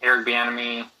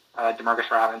Bieniemy, DeMarcus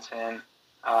Robinson,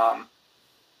 Clyde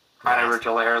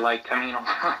Edwards-Helaire,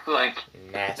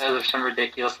 those are some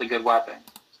ridiculously good weapons.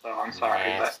 So I'm sorry,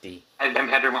 Nasty. but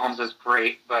Patrick Mahomes is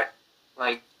great, but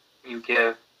you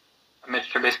give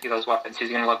Mitch Trubisky those weapons, he's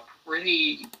going to look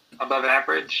pretty above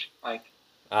average. I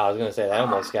was going to say, that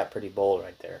almost got pretty bold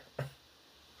right there.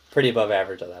 Pretty above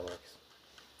average how that works.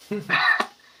 The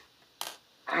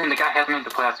guy hasn't made the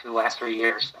playoffs for the last 3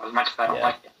 years. So as much as I don't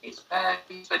like him, he's a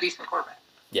decent quarterback.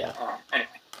 Yeah. Anyway.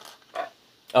 But,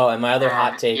 and my other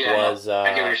hot take was...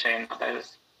 I get what you're saying. That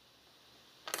is...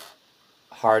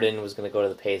 Harden was going to go to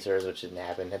the Pacers, which didn't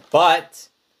happen. But...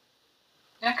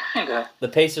 Yeah, kind of. The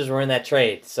Pacers were in that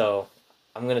trade, so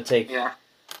I'm going to take... Yeah.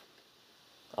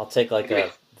 I'll take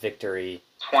a victory.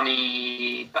 I'll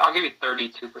give you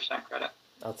 32% credit.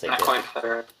 I'll take Not it. quite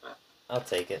fair, but... I'll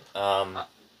take it.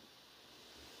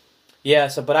 Yeah,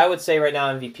 but I would say right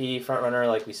now MVP, front runner,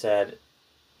 like we said,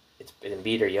 it's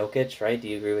Embiid or Jokic, right? Do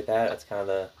you agree with that? That's kind of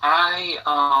the... I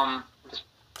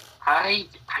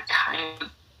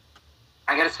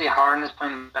gotta say Harden is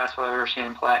playing the best I've ever seen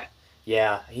him play.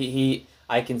 Yeah,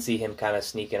 I can see him kind of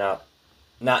sneaking up.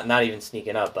 Not even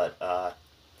sneaking up, but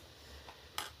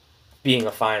being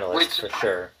a finalist for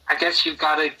sure. I guess you've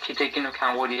got to take into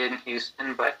account what he did in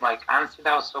Houston, but honestly,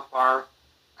 that was so far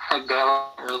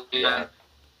ago. I really didn't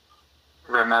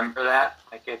remember that.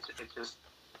 It just,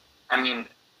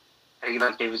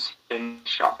 he was in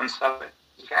shop and stuff, but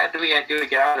you had to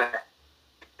get out of there.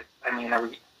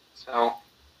 So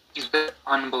he's been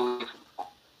unbelievable.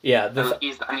 Yeah,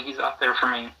 he's up there for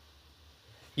me.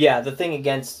 Yeah, the thing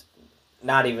against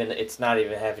it's not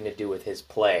even having to do with his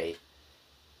play.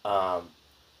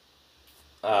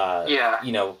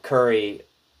 Curry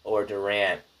or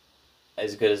Durant,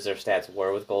 as good as their stats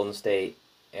were with Golden State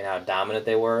and how dominant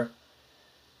they were,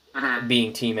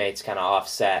 being teammates kind of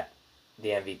offset the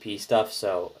MVP stuff.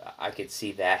 So I could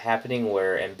see that happening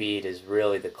where Embiid is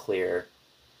really the clear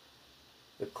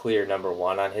number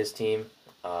one on his team.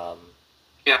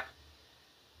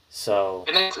 So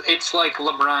and it's like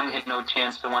LeBron had no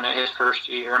chance to win it his first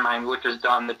year, which was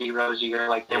done the D Rose year.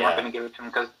 They weren't going to give it to him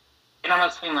because I'm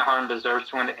not saying that Harden deserves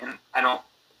to win it, and I don't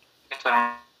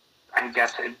know. I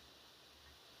guess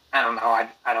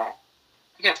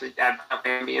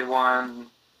maybe it won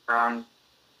around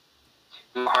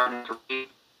 2 Harden 3.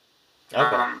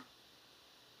 okay.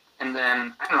 And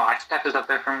then I don't know. Steph is up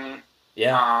there for me.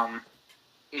 Yeah.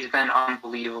 He's been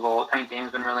unbelievable.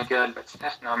 Dame's been really good, but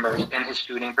Steph's numbers and his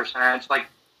shooting percentage,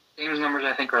 Dame's numbers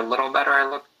I think are a little better. I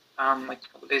looked a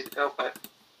couple days ago, but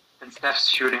Steph's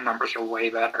shooting numbers are way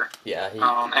better. Yeah.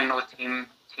 I know the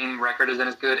team record isn't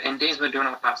as good, and Dame's been doing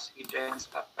it without CJ and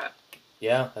stuff. But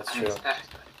yeah, that's true.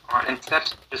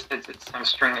 Steph's just did some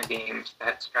string of games,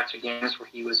 that stretch of games where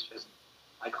he was just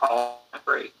all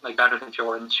great, better than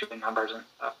Jordan's shooting numbers and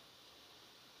stuff.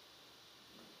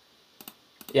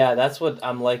 Yeah, that's what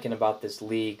I'm liking about this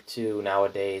league too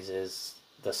nowadays is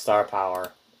the star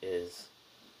power is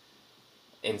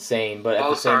insane, but at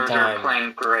the same time, are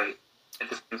playing great at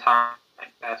the same time.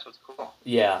 That's what's cool.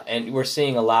 Yeah, and we're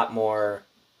seeing a lot more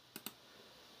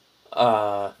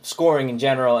scoring in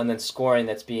general, and then scoring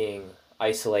that's being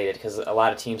isolated because a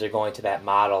lot of teams are going to that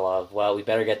model of, well, we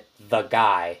better get the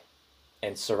guy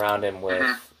and surround him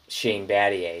with Shane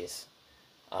Battier's.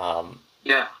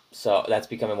 Yeah. So that's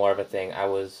becoming more of a thing. I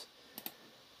was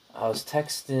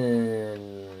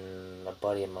texting a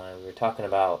buddy of mine. We were talking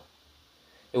about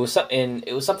it was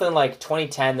something like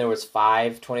 2010. There was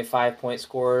 5 25-point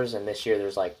scorers, and this year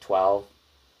there's 12.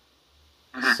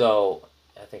 So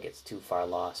I think it's too far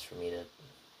lost for me to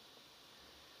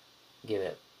give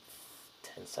it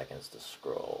 10 seconds to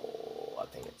scroll. I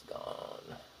think it's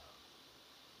gone.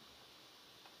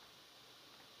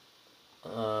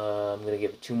 I'm going to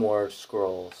give it 2 more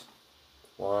scrolls.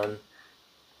 1,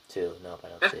 2. Nope, I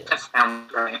don't see it. That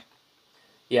sounds right.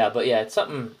 Yeah, but yeah, it's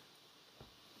something...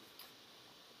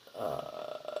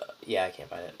 yeah, I can't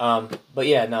find it. But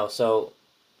yeah, no, so...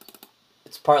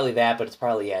 It's partly that, but it's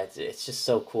partly, yeah, it's just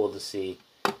so cool to see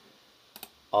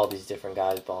all these different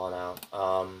guys balling out.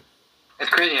 It's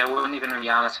crazy. I wouldn't even have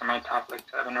Giannis in my top like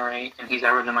 7 or 8, and he's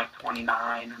averaging like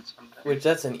 29 and something. Which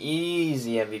that's an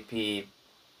easy MVP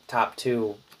top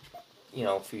 2,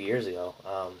 a few years ago.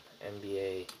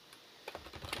 NBA.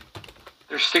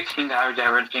 There's 16 guys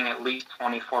averaging at least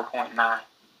 24.9.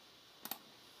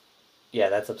 Yeah,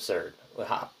 that's absurd.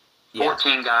 Yeah.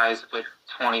 14 guys with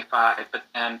 25, but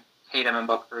then Tatum and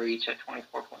Booker each at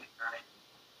 24.9.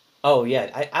 Oh,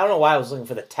 yeah. I don't know why I was looking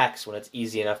for the text when it's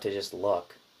easy enough to just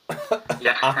look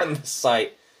on the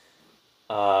site.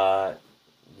 Yeah.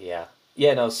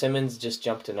 Yeah, no, Simmons just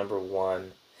jumped to number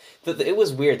 1. It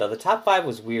was weird, though. The top 5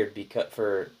 was weird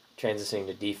for transitioning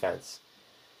to defense.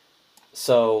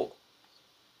 So,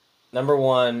 number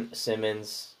 1,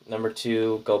 Simmons. Number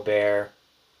 2, Gobert,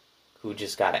 who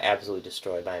just got absolutely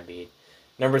destroyed by Embiid.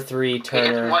 Number 3,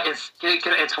 Turner.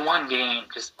 It's one game.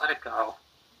 Just let it go.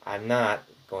 I'm not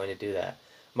going to do that.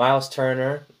 Miles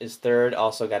Turner is 3rd,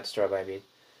 also got destroyed by Embiid.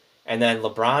 And then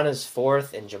LeBron is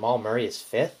 4th, and Jamal Murray is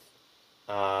 5th.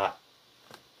 I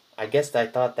guess I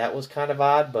thought that was kind of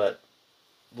odd, but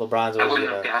LeBron's always I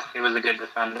wouldn't have guessed he was a good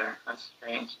defender. That's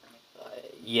strange.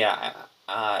 Yeah,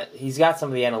 he's got some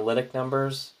of the analytic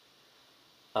numbers.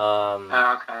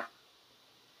 Okay.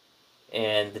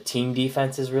 And the team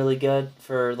defense is really good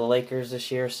for the Lakers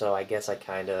this year, so I guess I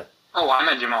kind of... Oh, I'm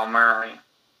a Jamal Murray.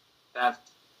 I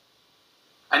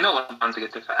know LeBron's a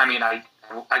good defender. I mean, that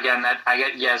is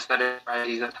right.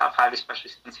 He's in top 5,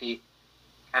 especially since he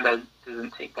kind of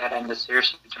doesn't take that end as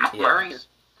seriously. Jamal Murray is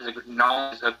a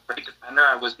great defender.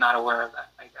 I was not aware of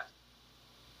that, I guess.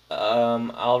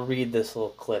 I'll read this little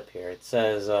clip here. It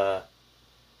says, let's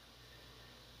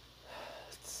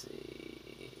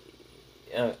see.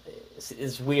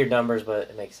 It's weird numbers, but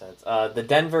it makes sense. The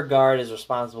Denver guard is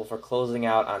responsible for closing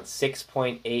out on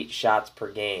 6.8 shots per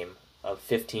game of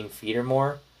 15 feet or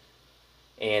more,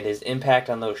 and his impact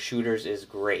on those shooters is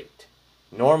great.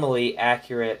 Normally those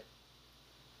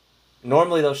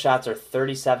shots are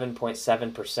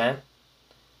 37.7%,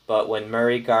 but when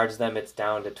Murray guards them, it's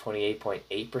down to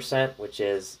 28.8%, which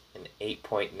is an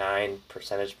 8.9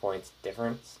 percentage points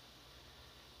difference.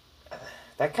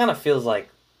 That kind of feels like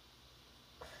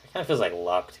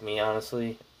luck to me,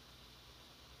 honestly.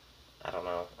 I don't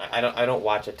know. I don't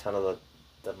watch a ton of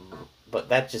the but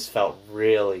that just felt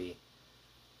really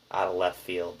out of left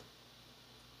field.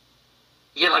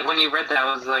 Yeah, like when you read that,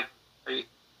 I was like,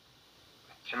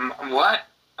 what?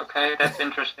 Okay, that's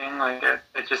interesting. Like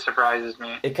it just surprises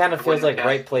me. It kind of feels like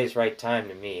right place, right time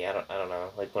to me. I don't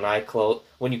know. Like when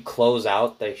you close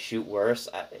out, they shoot worse.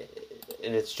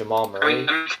 And it's Jamal Murray. I mean,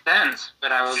 that makes sense,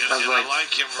 but I was like,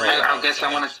 I guess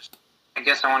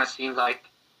I want to see like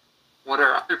what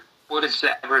is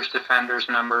the average defender's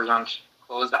numbers on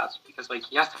closeouts, because like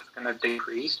yes, it's going to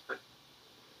decrease, but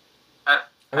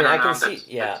I can see.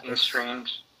 Yeah, that seems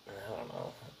strange. I don't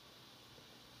know.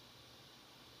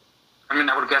 I mean,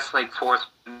 I would guess like 4th,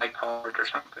 like Howard or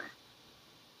something.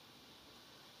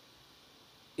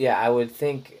 Yeah, I would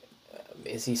think.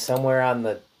 Is he somewhere on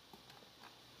the?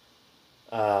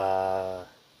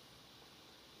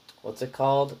 What's it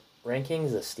called?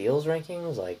 Rankings? The steals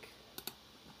rankings? Like,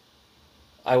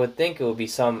 I would think it would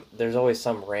be there's always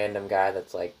some random guy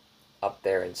that's like up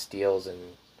there in steals and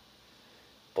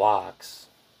blocks.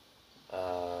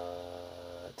 TJ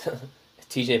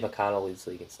McConnell leads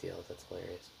the league in steals. That's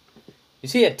hilarious. You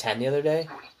see he had 10 the other day?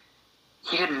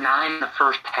 He had 9 in the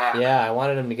first half. Yeah, I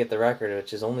wanted him to get the record,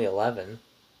 which is only 11.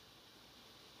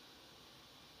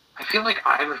 I feel like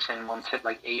Iverson once hit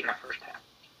like 8 in the first half.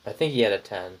 I think he had a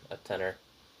tenner.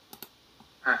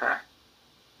 Okay.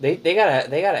 They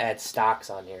gotta add stocks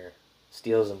on here,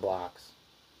 steals and blocks.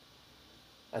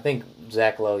 I think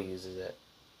Zach Lowe uses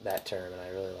that term, and I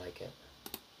really like it.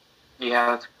 Yeah,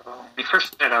 that's cool. When he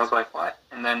first said it, I was like, what?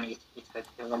 And then he said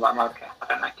steals and blocks. Okay,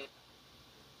 I like it.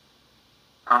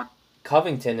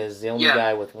 Covington is the only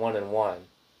guy with 1 and 1,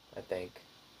 I think.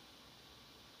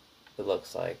 It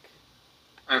looks like.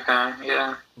 Okay,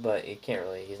 yeah. But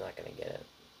he's not gonna get it.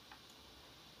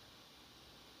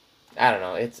 I don't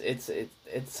know.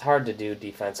 It's hard to do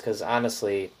defense because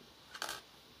honestly.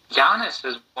 Giannis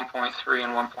is 1.3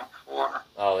 and 1.4.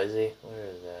 Oh, is he? Where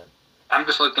is that? I'm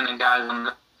just looking at guys on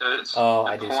the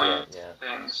I do see it. Yeah.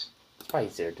 Things. probably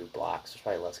easier to do blocks. There's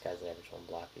probably less guys that average one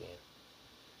block a game.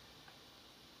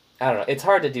 I don't know. It's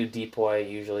hard to do depoy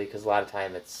usually because a lot of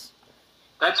time it's.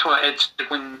 That's why it's like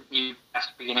when you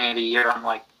asked the beginning of the year,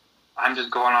 I'm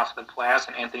just going off the class,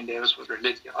 and Anthony Davis was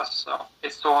ridiculous. So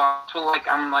it's so hard. So like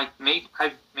I'm like maybe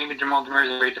Jamal Demers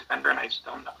is a great defender, and I just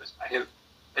don't notice.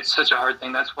 It's such a hard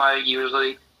thing. That's why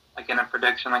usually like in a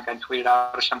prediction, like I tweeted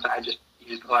out or something, I just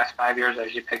use the last 5 years. I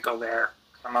usually pick Gobert.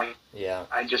 I'm like, yeah.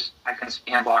 I can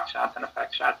stand block shots and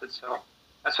affect shots. And so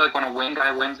that's why like when a wing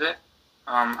guy wins it,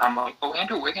 I'm like, oh,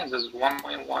 Andrew Wiggins is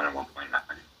 1.1 and 1.9.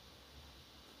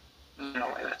 No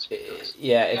way, that's ridiculous.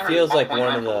 Yeah, it feels like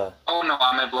one of the. Oh no,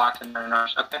 I'm at blocks and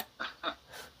rush. Okay,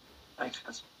 makes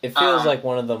sense. It feels like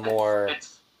one of the more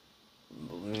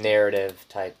narrative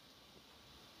type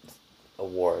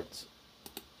awards.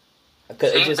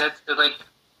 That's like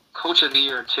coach of the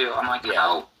year too. I'm like,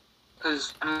 how?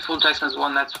 Because Phil Jackson's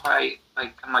one. That's why,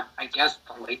 like, I'm like, I guess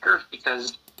the Lakers,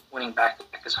 because winning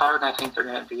back-to-back is hard, and I think they're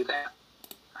gonna do that.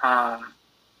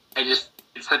 It's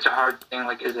such a hard thing.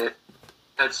 Like,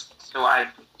 it's so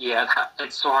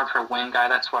hard for a wing guy.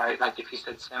 That's why, like, if you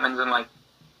said Simmons, I'm like,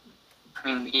 I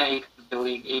mean, yeah,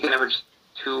 he could average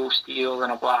 2 steals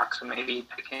and a block, so maybe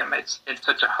pick him. It's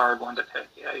such a hard one to pick.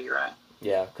 Yeah, you're right.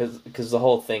 Yeah, because the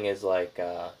whole thing is like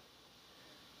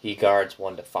he guards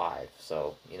 1 to 5,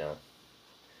 so you know.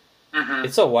 Mm-hmm.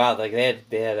 It's so wild. Like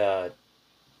they had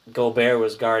Gobert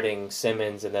was guarding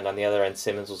Simmons, and then on the other end,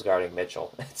 Simmons was guarding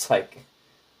Mitchell. It's like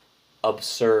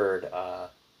absurd.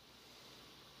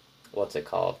 What's it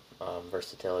called?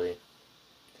 Versatility.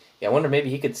 Yeah, I wonder maybe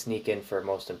he could sneak in for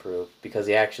most improved because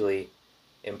he actually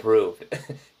improved.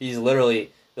 He's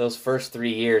literally those first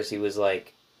 3 years he was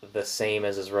like the same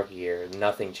as his rookie year.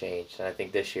 Nothing changed, and I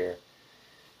think this year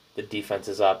the defense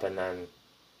is up, and then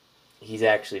he's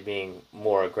actually being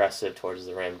more aggressive towards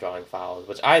the rim, drawing fouls,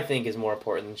 which I think is more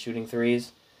important than shooting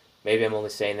threes. Maybe I'm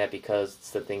only saying that because it's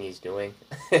the thing he's doing.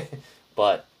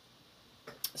 But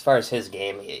as far as his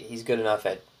game, he's good enough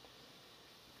at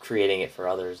creating it for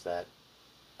others that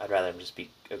I'd rather him just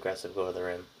be aggressive, go to the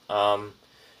rim.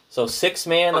 So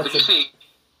 6-man. Oh, did you see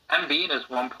Embiid is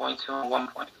 1.2 and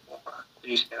 1.4? Did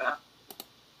you see that?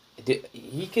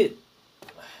 He could.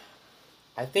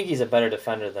 I think he's a better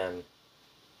defender than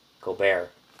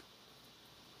Gobert.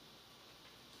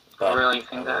 But I really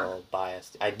think that. I'm a little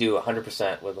biased. I do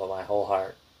 100% with my whole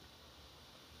heart.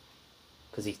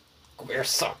 Because Gobert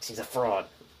sucks. He's a fraud.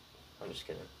 I'm just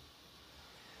kidding.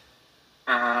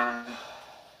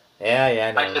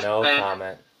 Yeah, no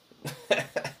comment.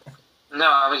 No,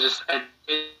 I was just,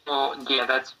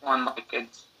 that's one, like,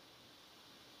 it's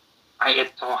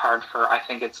so hard I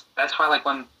think that's why, like,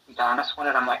 when Giannis won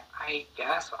it, I'm like, I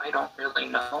guess, I don't really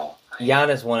know.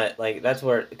 Giannis won it, like, that's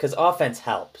where, because offense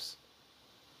helps.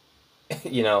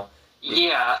 You know?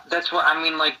 Yeah, that's what, I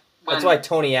mean, like, that's why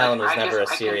Tony Allen was never a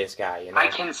serious guy, you know? I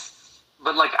could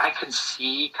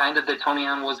see kind of that Tony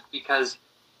Allen was because,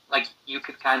 like, you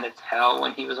could kind of tell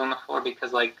when he was on the floor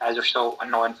because, like, guys are so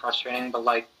annoying and frustrating, but,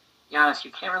 like, Giannis,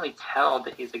 you can't really tell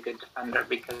that he's a good defender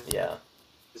because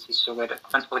he's so good at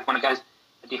defense. But, like, when a guy's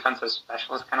a defensive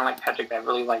specialist, kind of like Patrick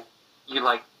Beverly, like, you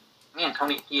like, man,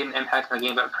 Tony, he had an impact on the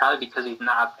game, but probably because he's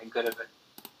not that good of it.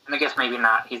 And I guess maybe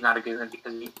not, he's not a good one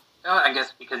because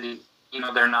because he's, you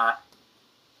know, they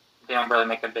don't really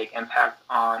make a big impact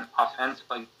on offense.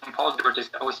 Like, and Paul George is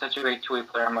always such a great two-way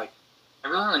player. I'm like, I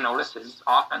really only noticed his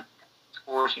offense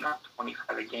scores,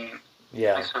 25 a game.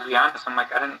 Yeah. Like, so to be honest, I'm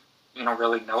like, I didn't,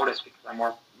 really notice because I'm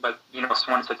more, but,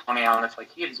 someone said Tony Allen, it's like,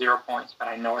 he had 0 points, but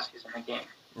I noticed he's in the game.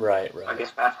 Right. So I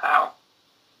guess that's how.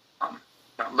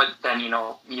 But then, you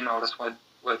notice with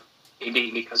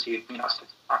AD because he, 6 blocks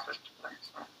or something,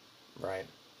 so. Right.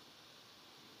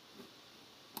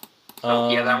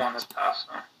 So, that one is tough,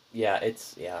 so. Yeah,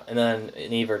 and then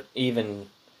an even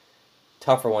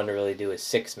tougher one to really do is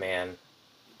 6-man.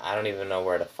 I don't even know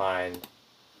where to find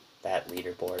that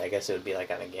leaderboard. I guess it would be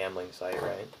like on a gambling site,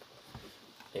 right?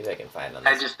 Maybe I can find it on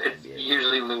this. It's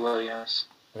usually Lou Williams.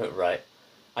 Right.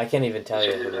 I can't even tell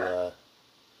you who the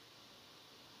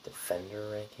defender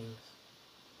rankings.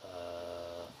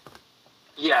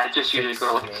 Yeah, I just usually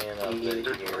go like man of the year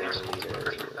leader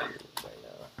right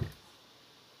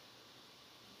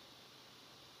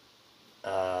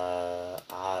now.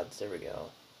 Odds. There we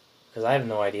go. Because I have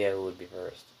no idea who would be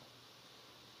first.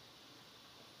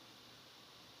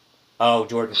 Oh,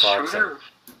 Jordan Clarkson. Sure.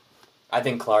 I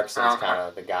think Clarkson's kind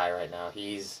of the guy right now.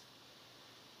 He is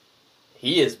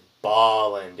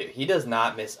balling, dude. He does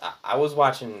not miss. I was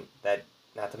watching that,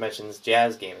 not to mention this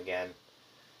Jazz game again.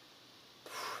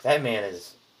 That man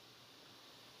is.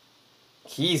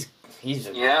 He's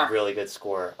a really good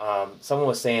scorer. Someone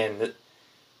was saying that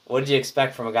what did you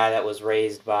expect from a guy that was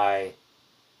raised by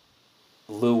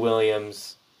Lou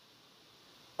Williams,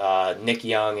 Nick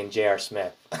Young, and J.R.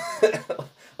 Smith?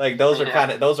 Like those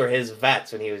are his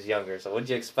vets when he was younger. So what did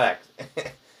you expect?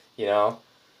 You know,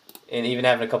 and even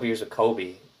having a couple years with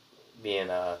Kobe, being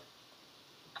a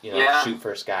shoot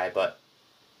first guy. But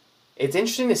it's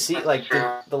interesting to see like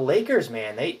the Lakers,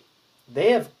 man.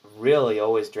 They have really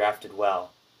always drafted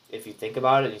well. If you think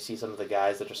about it, you see some of the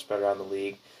guys that are spread around the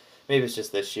league. Maybe it's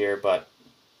just this year, but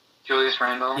Julius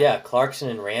Randle. Yeah, Clarkson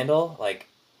and Randle. Like,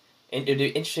 it'd be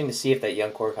interesting to see if that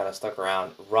young core kind of stuck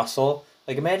around. Russell.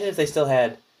 Like, imagine if they still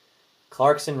had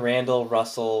Clarkson, Randle,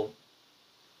 Russell,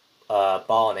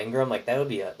 Ball, and Ingram. Like, that'd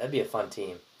be a fun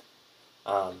team.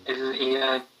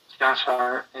 Josh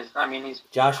Hart he's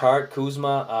Josh Hart,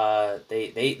 Kuzma.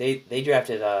 They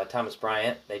drafted Thomas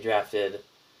Bryant. They drafted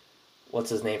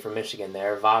what's his name from Michigan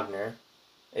there, Wagner.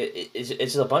 It's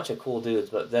just a bunch of cool dudes.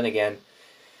 But then again,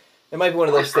 it might be one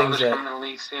of those things that coming to the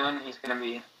league soon. He's gonna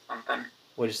be something.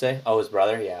 What'd you say? Oh, his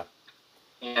brother. Yeah.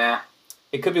 Yeah.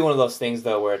 It could be one of those things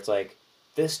though, where it's like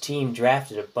this team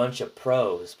drafted a bunch of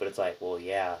pros, but it's like, well,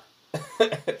 yeah,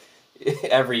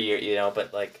 every year,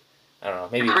 But like, I don't know.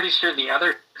 Maybe I'm pretty sure the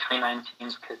other 29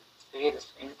 teams could stay the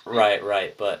same.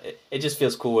 Right. But it just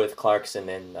feels cool with Clarkson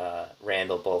and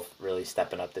Randall both really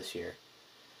stepping up this year,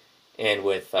 and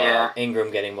with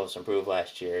Ingram getting most improved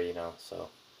last year. So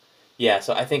yeah.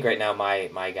 So I think right now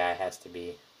my guy has to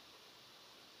be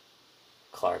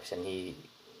Clarkson.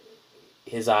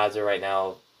 His odds are right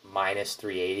now minus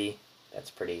 380. That's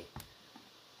pretty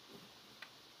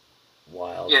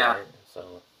wild. Yeah. Right?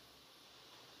 So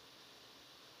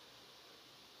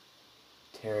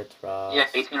Terrence Ross. Yeah,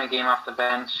 18 a game off the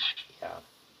bench. Yeah.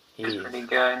 He's pretty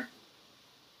good.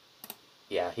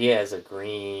 Yeah, he has a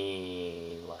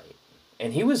green light.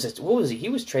 And he was He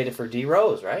was traded for D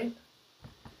Rose, right?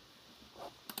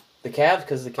 The Cavs,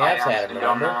 because the Cavs had him,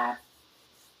 remember?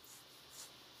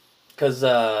 Because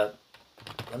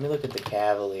let me look at the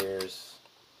Cavaliers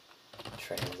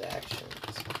transactions.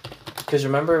 Because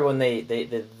remember when the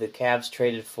Cavs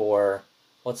traded for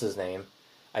what's his name,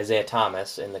 Isaiah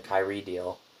Thomas in the Kyrie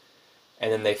deal,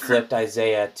 and then they flipped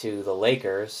Isaiah to the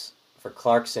Lakers for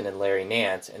Clarkson and Larry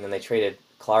Nance, and then they traded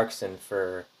Clarkson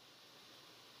for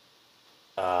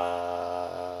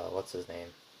what's his name,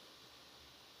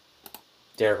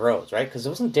 Derrick Rose, right? Because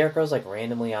wasn't Derrick Rose like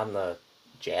randomly on the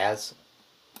Jazz?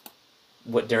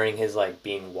 What during his like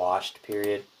being washed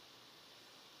period?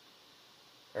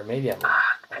 Or maybe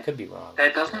I could be wrong.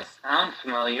 That doesn't sound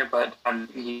familiar, but I'm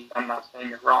not saying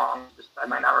you're wrong. Just I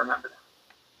might not remember that.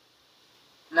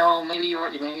 No, maybe you're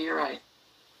right.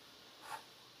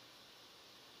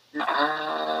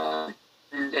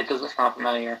 It doesn't sound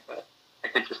familiar, but I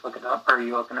could just look it up. Or are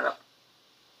you looking it up?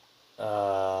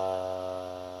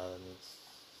 Let's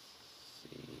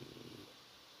see.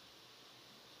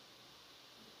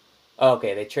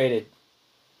 Okay, they traded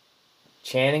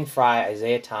Channing Frye,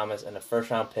 Isaiah Thomas, and a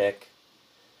first-round pick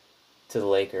to the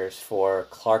Lakers for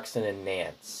Clarkson and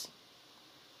Nance.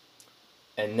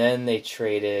 And then they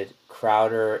traded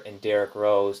Crowder and Derrick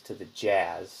Rose to the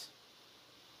Jazz.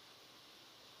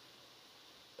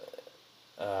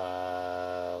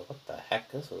 What the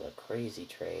heck? This was a crazy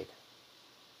trade.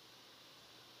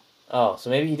 Oh, so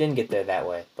maybe he didn't get there that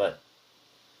way, but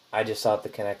I just saw the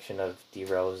connection of D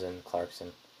Rose and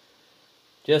Clarkson.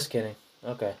 Just kidding.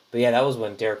 Okay. But yeah, that was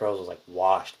when Derrick Rose was like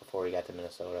washed before he got to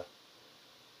Minnesota.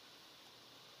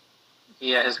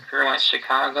 Yeah, his career went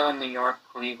Chicago, New York,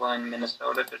 Cleveland,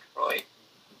 Minnesota, Detroit.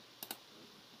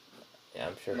 Yeah,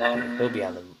 I'm sure he'll be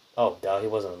on the... Oh, duh, he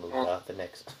wasn't on the move, the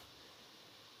Knicks.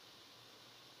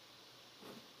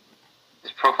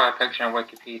 His profile picture on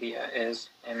Wikipedia is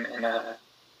him in a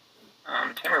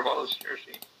Timberwolves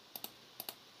jersey.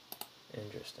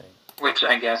 Interesting. Which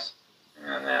I guess,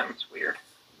 that's weird.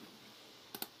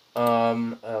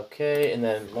 Okay, and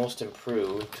then most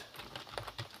improved.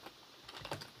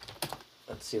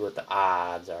 Let's see what the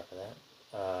odds are for that.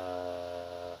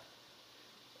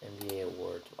 NBA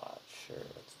Awards Watch. Sure,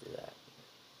 let's do that.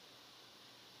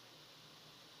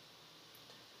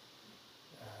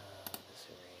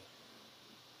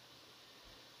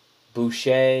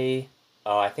 Boucher.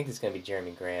 Oh, I think it's going to be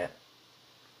Jeremy Grant.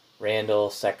 Randall,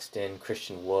 Sexton,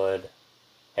 Christian Wood.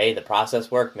 Hey, the process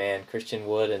worked, man. Christian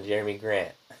Wood and Jeremy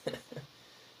Grant.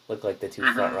 Look like the two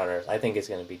front runners. I think it's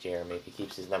going to be Jeremy if he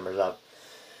keeps his numbers up.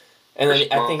 And then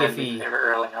I think if he...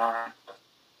 early on.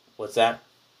 What's that?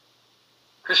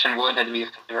 Christian Wood had to be a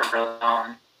favorite early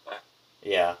on. But...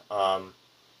 Yeah.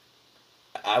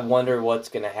 I wonder what's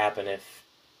going to happen if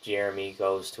Jeremy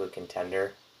goes to a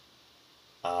contender.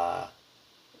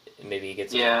 Maybe he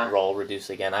gets his role reduced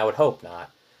again. I would hope not.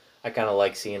 I kind of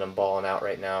like seeing him balling out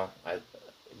right now.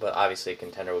 But obviously a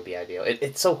contender would be ideal.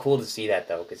 It's so cool to see that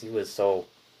though, because he was so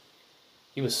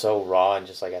raw and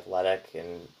just like athletic,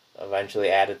 and eventually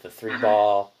added the three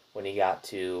ball when he got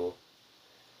to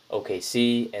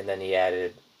OKC, and then he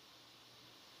added.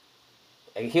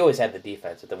 He always had the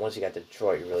defense, but then once you got to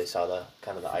Detroit, you really saw the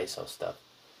kind of the ISO stuff.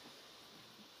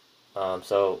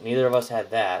 So neither of us had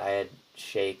that. I had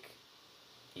Shake.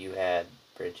 You had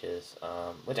Bridges,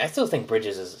 which I still think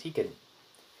Bridges is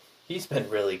he's been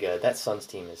really good. That Suns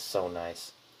team is so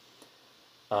nice.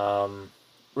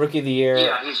 Rookie of the year.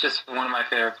 Yeah, he's just one of my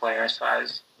favorite players, so I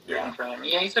was rooting for him.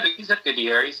 Yeah, he's had a good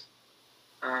year. He's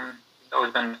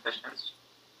always been efficient.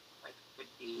 Like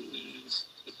he's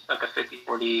like a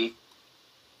 50-40,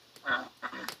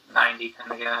 90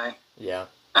 kind of guy. Yeah.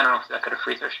 I don't know if that could have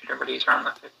free throw shooter, but he's around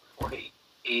the 50, 40,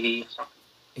 80, something.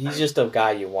 He's just a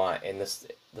guy you want, and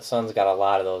the Suns got a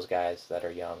lot of those guys that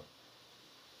are young.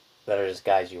 That are just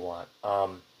guys you want.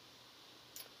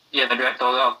 Yeah,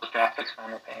 all the draft picks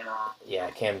are paying off. Yeah,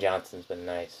 Cam Johnson's been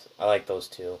nice. I like those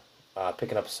two.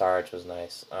 Picking up Sarge was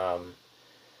nice.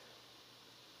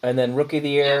 And then Rookie of the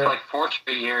Year. Yeah, it's like 4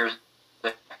 straight years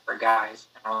for guys.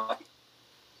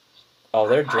 Oh,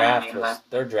 their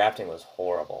drafting was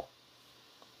horrible.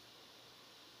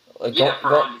 Like,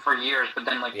 for years, but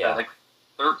then like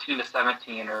 13 to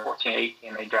 17 or 14 to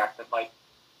 18, they drafted like,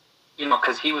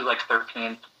 because he was like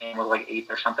 13th and was like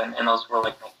 8th or something, and those were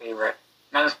like my favorite.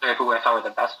 Not necessarily who I thought were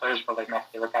the best players, but like my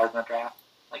favorite guys in the draft.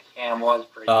 Like Cam was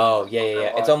pretty. Oh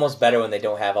yeah. It's almost better when they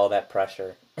don't have all that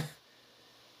pressure.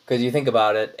 Because you think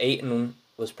about it, Ayton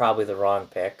was probably the wrong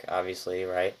pick, obviously,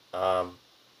 right?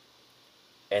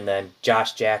 And then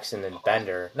Josh Jackson and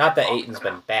Bender. Not that Ayton's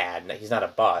been bad; he's not a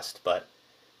bust, but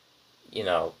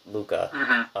Luka.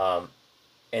 Mm-hmm.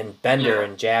 And Bender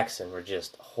and Jackson were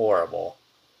just horrible.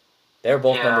 They were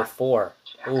both number 4.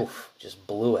 Jackson. Oof, just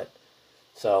blew it.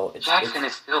 So Jackson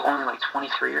is still only like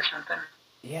 23 or something.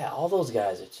 Yeah, all those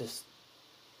guys. It's just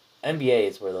NBA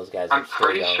is where those guys are. I'm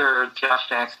pretty sure Josh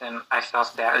Jackson, I saw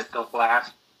stat, is the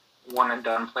last one and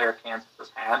done player Kansas has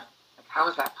had. Like, how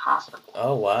is that possible?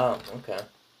 Oh wow, okay.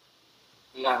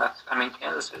 Yeah,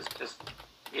 Kansas is just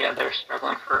they're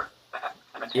struggling for that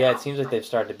kind of talent. Yeah, it seems like they've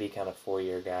started to be kind of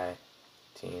 4-year guy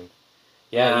team.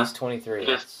 Yeah, he's 23.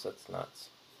 That's nuts.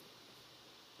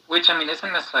 Which,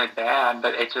 isn't necessarily bad,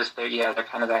 but it's just, they're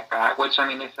kind of that guy. Which,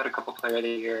 they've had a couple player of the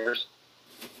years.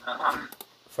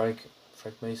 Frank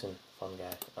Mason, fun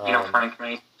guy. Frank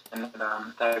Mason, and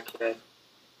that kid.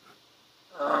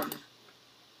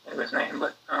 It was his name,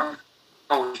 but,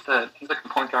 he's like a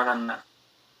point guard on the...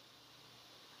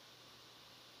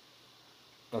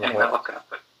 Anyway, I'll look it up,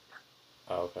 but...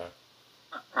 Oh, okay.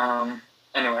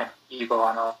 Anyway, you go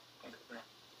on, I'll think of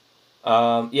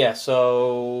his name.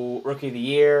 So Rookie of the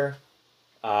Year.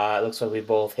 It looks like we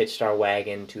both hitched our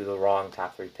wagon to the wrong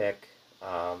top 3 pick.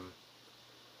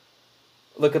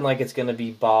 Looking like it's gonna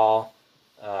be Ball.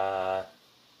 Man,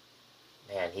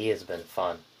 he has been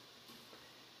fun.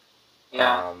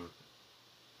 Yeah.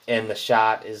 And the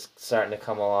shot is starting to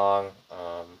come along.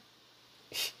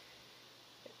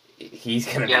 He's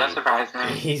gonna be. That's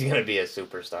surprising. He's gonna be a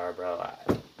superstar, bro.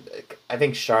 I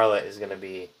think Charlotte is gonna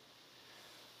be.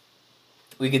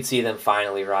 We could see them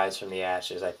finally rise from the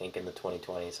ashes. I think in the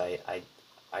 2020s.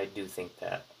 I do think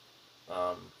that.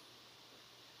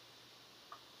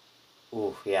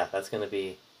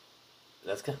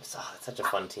 That's such a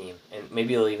fun team, and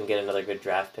maybe they'll even get another good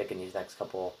draft pick in these next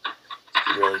couple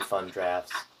really fun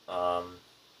drafts. But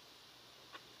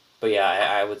yeah,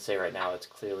 I would say right now it's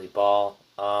clearly Ball.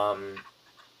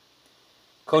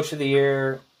 Coach of the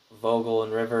Year, Vogel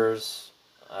and Rivers.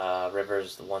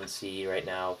 Rivers the 1C right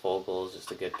now. Vogel is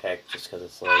just a good pick just because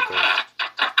it's the Lakers.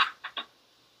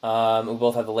 We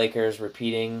both have the Lakers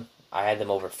repeating. I had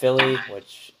them over Philly,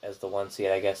 which as the 1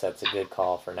 seed, I guess that's a good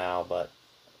call for now. But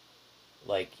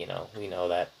we know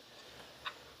that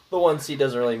the 1 seed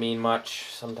doesn't really mean much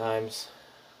sometimes.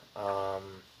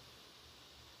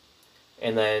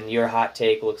 And then your hot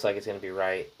take looks like it's going to be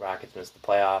right. Rockets miss the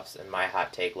playoffs, and my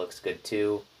hot take looks good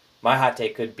too. My hot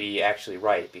take could be actually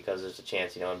right because there's a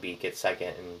chance, Embiid gets second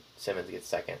and Simmons gets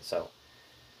second. So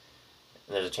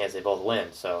there's a chance they both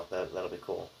win. So that'll be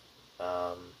cool.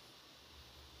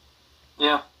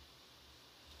 Yeah.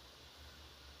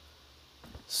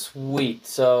 Sweet.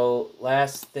 So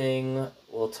last thing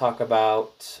we'll talk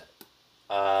about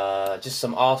just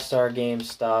some All-Star Game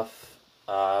stuff.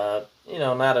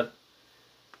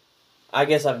 I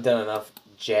guess I've done enough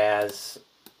Jazz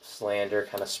slander,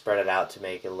 kind of spread it out to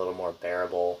make it a little more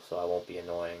bearable, so I won't be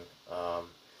annoying. So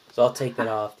I'll take that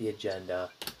off the agenda.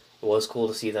 It was cool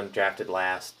to see them drafted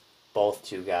last. both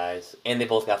two guys, and they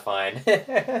both got fined.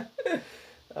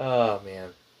 Oh man,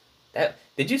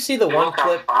 did you see the They one both got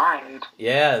clip? fined.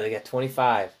 Yeah, they got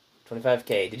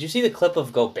 25K. Did you see the clip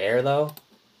of Gobert though?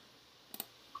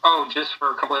 Oh, just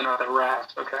for complaining about the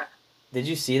refs. Okay. Did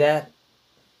you see that?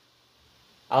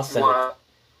 I'll send What?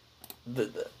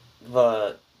 it.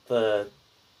 The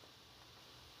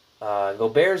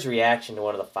Gobert's reaction to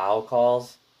one of the foul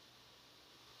calls.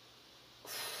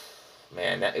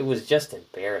 Man, it was just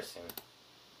embarrassing.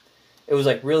 It was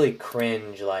like really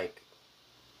cringe. Like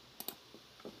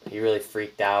he really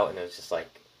freaked out, and it was just like.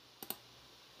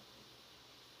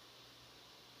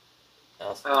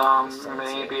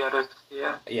 Maybe I just,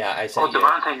 yeah. Yeah, I said. Oh,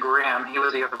 Devontae Graham, he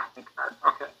was the other point guard.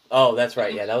 Okay. Oh, that's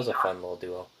right. Yeah, that was a fun little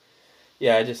duo.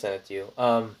 Yeah, I just sent it to you.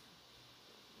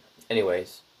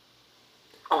 Anyways.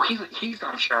 Oh, he's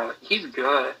on Charlotte. He's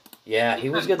good. Yeah,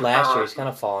 he was good last year. He's kind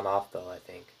of fallen off though, I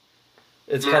think.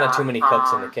 It's kind of too many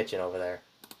cooks in the kitchen over there.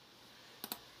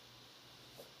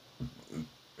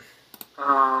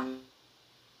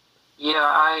 Yeah,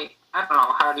 I don't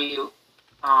know. How do you,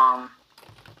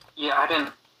 yeah, I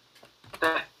didn't,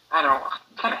 that, I don't know. I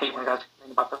kind of hate when guys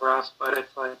complain about the refs, but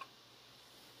it's like,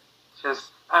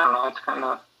 just, I don't know, it's kind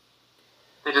of,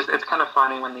 it's kind of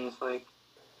funny when these, like,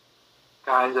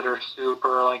 guys that are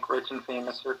super, like, rich and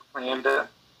famous are claimed to,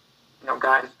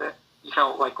 guys that,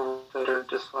 like, that are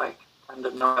just, like, kind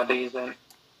of nobodies and,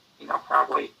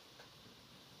 probably,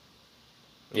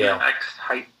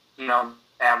 ex-high,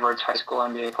 average high school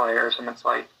NBA players, and it's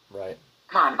like, right.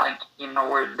 Come on, like,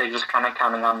 where they just kind of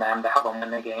counting on them to help them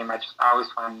win the game. I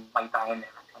always find, like, dynamic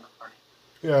kind of funny.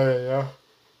 Yeah.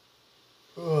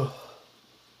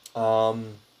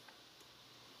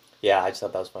 Yeah, I just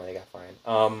thought that was funny. They got fined.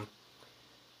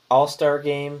 All-Star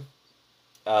game.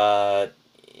 I'm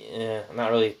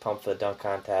not really pumped for the dunk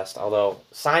contest. Although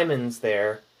Simons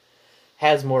there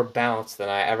has more bounce than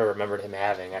I ever remembered him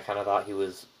having. I kind of thought he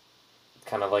was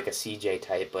kind of like a CJ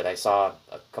type, but I saw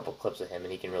a couple clips of him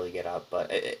and he can really get up. But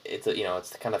it's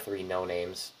it's kind of three no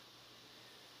names.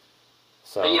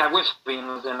 So yeah, I wish Bean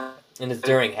was in it. And it's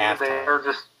during halftime. Or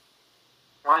just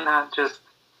why not just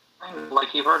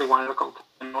like you've already won it a couple times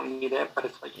and don't need it, but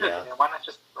it's like why not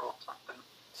just throw something?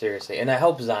 Seriously, and I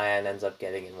hope Zion ends up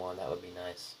getting in one. That would be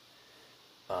nice.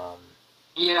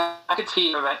 Yeah, I could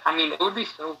see it. I mean, it would be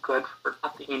so good for,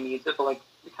 not that he needs it, but like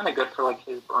it'd be kind of good for like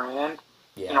his brand.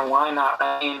 Yeah. Why not?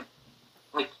 I mean,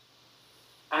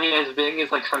 as big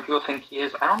as like some people think he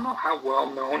is, I don't know how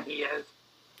well known he is.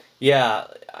 Yeah,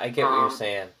 I get what you're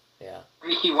saying. Yeah. I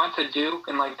mean, he went to Duke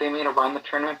and like they made a run the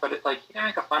tournament, but it's like he didn't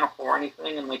make a Final Four or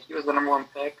anything, and like he was the number one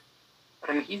pick. But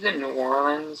I mean, he's in New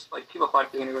Orleans. Like people thought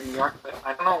he was going to go to New York, but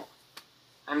I don't know.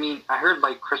 I mean, I heard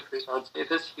like Chris Broussard say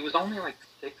this. He was only like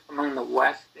sixth among the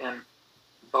West in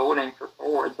voting for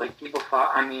forwards. Like people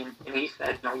thought. I mean, and he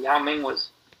said, Yao Ming was,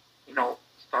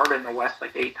 started in the West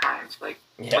like 8 times. Like,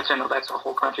 which I know that's a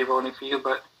whole country voting for you,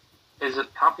 but is it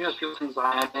how famous people from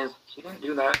Zion is? He didn't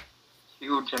do that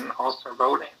huge in All-Star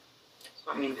voting.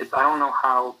 So I mean, I don't know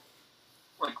how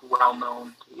like well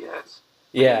known he is.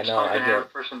 Yeah, no, I get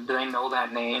it. Person, do they know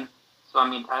that name? So I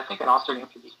mean, I think an All-Star game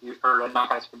could be huge, or a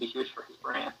knockout could be huge for his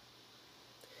brand.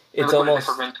 It's almost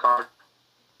for Vince Carter.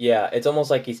 Yeah, it's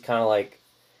almost like he's kind of like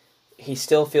he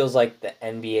still feels like the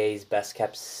NBA's best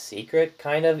kept secret,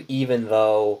 kind of, even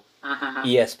though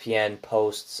ESPN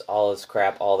posts all his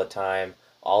crap all the time.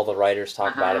 All the writers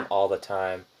talk about him all the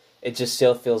time. It just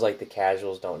still feels like the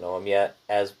casuals don't know him yet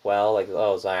as well. Like,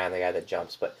 oh, Zion, the guy that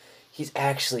jumps, but he's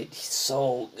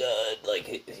so good. Like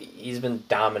he's been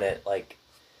dominant. Like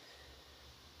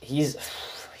he's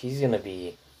gonna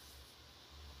be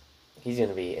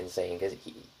insane because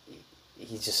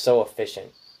he's just so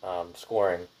efficient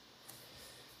scoring.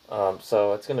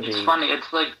 So it's gonna be. It's funny.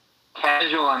 It's like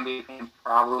casual NBA fans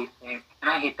probably think, and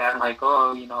I hate that. Like,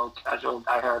 oh, casual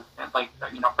diehard, like,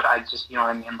 but I just, what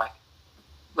I mean,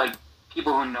 like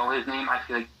people who know his name, I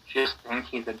feel like just think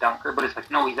he's a dunker, but it's like,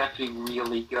 no, he's actually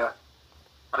really good.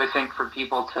 But I think for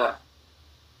people to,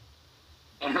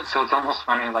 and so it's almost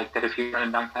funny, like, that if you're going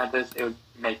to dunk at this, it would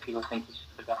make people think he's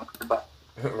just a dunker, but,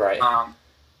 right.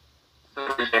 So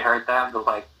if they heard that, but,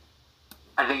 like,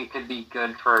 I think it could be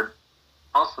good for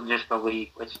also just the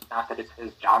league, which, not that it's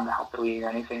his job to help the league or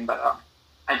anything, but,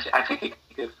 I think it could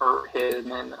be good for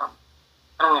him, and, I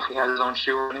don't know if he has his own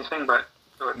shoe or anything, but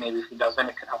so maybe if he doesn't,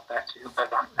 it could help that too.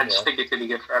 But I just think it could be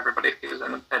good for everybody if he was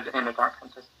in a dunk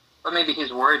contest. But maybe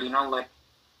he's worried, like,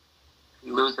 if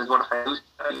he loses, what if I lose,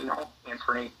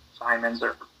 Anthony Simons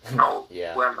or,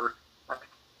 whoever. Like,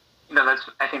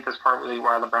 I think that's partly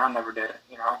why LeBron never did it,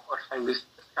 What if I lose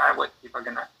this guy, what people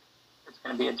are it's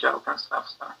going to be a joke and stuff,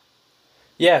 so.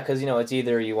 Yeah, because it's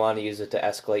either you want to use it to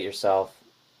escalate yourself,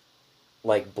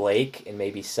 like Blake, and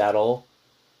maybe settle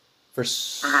for.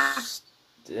 Was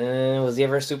he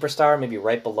ever a superstar? Maybe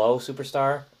right below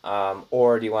superstar.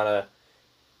 Or do you want to,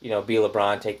 be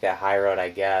LeBron, take that high road? I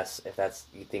guess if that's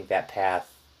you think that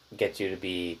path gets you to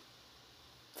be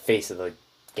face of the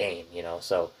game.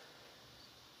 So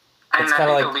it's And I kind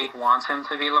of think like the league wants him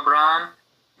to be LeBron,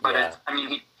 but yeah,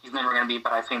 he's never going to be.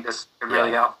 But I think this could Yeah.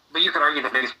 really help. But you could argue the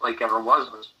biggest Blake ever was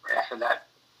right after that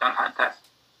dunk contest.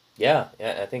 yeah.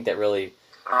 I think that really.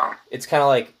 So It's kind of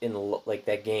like in like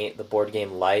that game, the board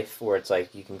game Life, where it's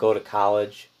like you can go to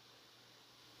college.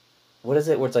 What is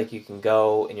it? Where it's like you can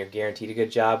go and you're guaranteed a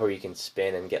good job, or you can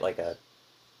spin and get like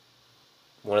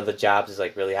one of the jobs is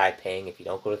like really high paying if you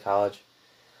don't go to college.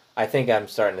 I think I'm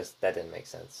starting to. That didn't make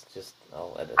sense. Just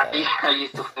I'll edit that out. I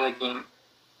used to play the game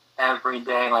every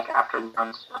day, like after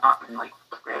lunch, in like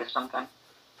 4th grade or something.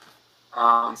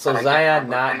 So but I Zion can't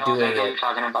not remember. I know doing exactly what it. you're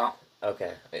talking about.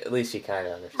 Okay, at least you kind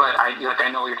of understand. But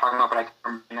I know what you're talking about, but I can't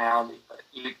remember now. But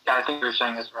I think you're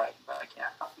saying this right, but I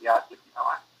can't help you out if you know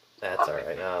it. That's all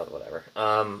right. No, whatever.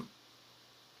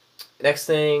 Next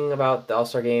thing about the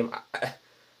All-Star game,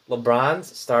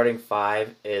 LeBron's starting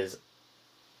five is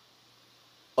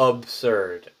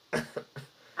absurd.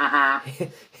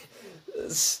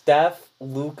 Steph,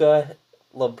 Luka,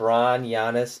 LeBron,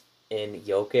 Giannis, and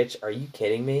Jokic. Are you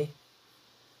kidding me?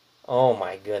 Oh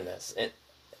my goodness!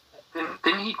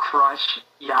 Didn't he crush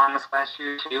Giannis last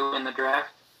year too in the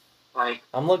draft? Like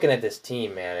I'm looking at this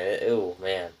team, man. Oh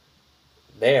man,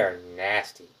 they are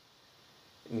nasty.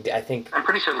 I think I'm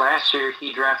pretty sure last year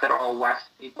he drafted all West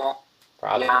people.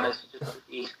 probably. Giannis just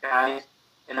East guys,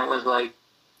 and it was like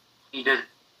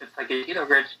it's like a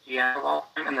rich GM of all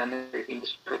time, and then he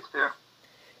just fits too.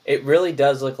 It really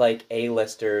does look like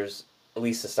A-listers, at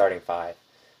least the starting five.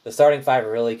 The starting five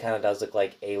really kind of does look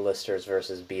like A-listers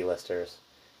versus B-listers.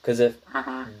 Because if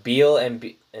Beal and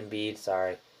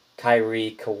Embiid,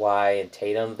 Kyrie, Kawhi, and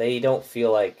Tatum, they don't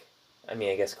feel like, I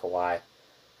guess Kawhi,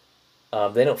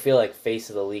 they don't feel like face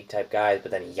of the league type guys,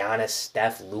 but then Giannis,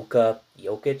 Steph, Luka,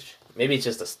 Jokic, maybe it's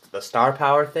just the star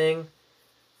power thing,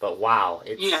 but wow.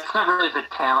 It's not really the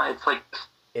talent, it's like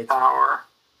it's power.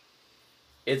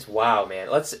 It's wow, man.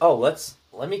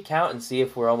 Let me count and see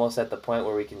if we're almost at the point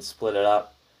where we can split it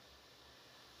up.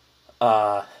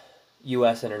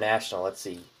 U.S. International. Let's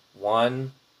see.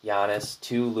 1, Giannis.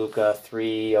 2, Luka.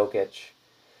 3, Jokic.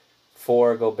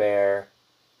 4, Gobert.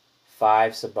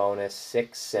 5, Sabonis.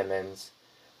 6, Simmons.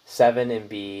 7,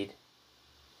 Embiid.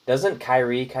 Doesn't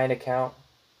Kyrie kind of count?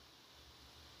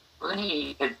 Wasn't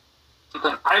he?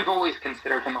 I've always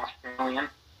considered him Australian.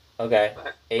 Okay.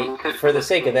 8. For the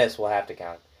sake of this, we'll have to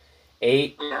count.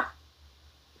 8. Yeah.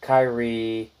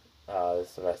 Kyrie. The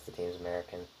rest of the team's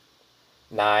American.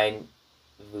 9.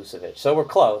 Vucevic. So we're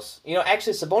close.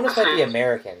 Actually, Sabonis might be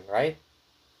American, right?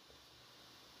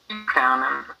 Count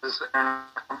him as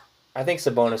I think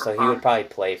Sabonis, though, he would probably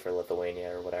play for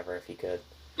Lithuania or whatever if he could.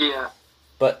 Yeah.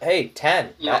 But hey,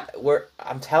 10. Yeah.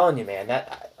 I'm telling you, man.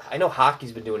 I know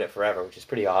hockey's been doing it forever, which is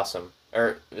pretty awesome,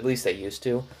 or at least they used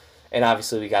to. And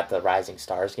obviously, we got the Rising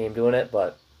Stars game doing it,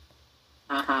 but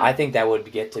I think that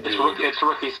would get to be. It's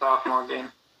rookie sophomore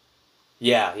game.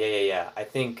 Yeah. I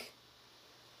think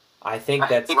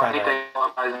that's kind of.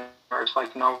 It's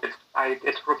like no,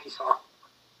 it's rookie sophomore.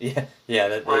 Yeah.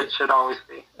 It should always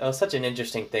be. It was such an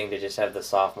interesting thing to just have the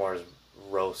sophomores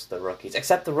roast the rookies.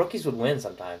 Except the rookies would win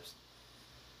sometimes.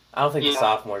 I don't think the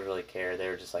sophomores really care. They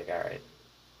were just like, all right.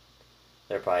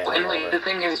 They're probably. And like, the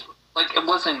thing is, like, it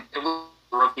was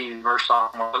rookies versus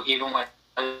sophomore. So even when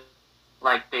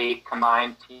like they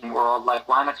combined Team World, like,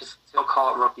 why not just still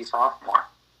call it rookie sophomore?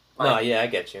 Like, no, yeah, I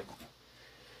get you.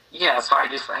 Yeah, so I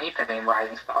hate the name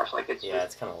Rising Stars. Like, it's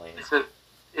it's kind of lame.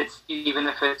 It's even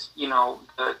if it's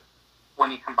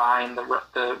when you combine the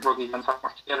rookies and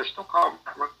sophomores together, still call it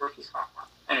rookie sophomore.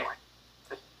 Anyway,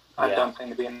 it's a dumb thing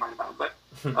to be annoyed about. But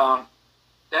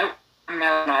that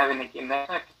imagine having a game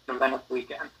that's an event of the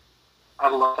weekend. I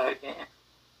love that game.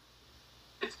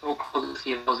 It's so cool to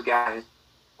see those guys,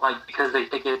 like, because they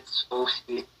take it so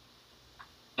serious.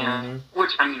 And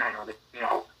which I know that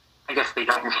I guess they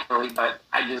don't really, but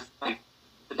I just like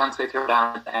the dunks they throw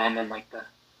down at the end and like the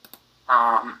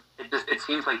it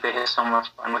seems like they have so much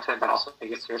fun with it, but also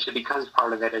take it seriously because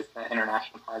part of it is the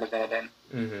international part of it, and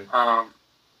I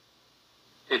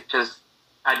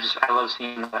love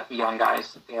seeing the young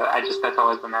guys. Yeah, that's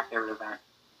always been my favorite event.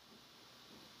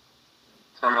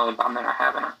 So I'm really bummed they're not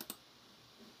having it.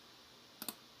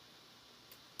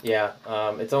 Yeah,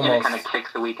 it's almost. And it kind of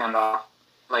kicks the weekend off,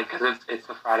 like because it's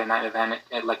a Friday night event.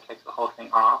 It like kicks the whole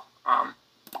thing off.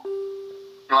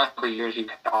 the last couple of years you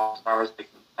had All Stars like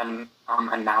and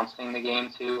announcing the game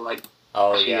too, like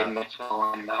Sheehan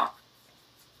Mitchell and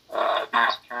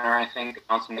Max Turner, I think,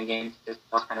 announcing the game. That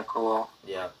was kind of cool.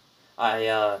 Yeah, I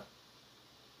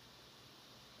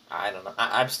don't know.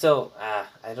 I'm still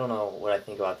I don't know what I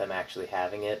think about them actually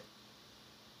having it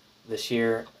this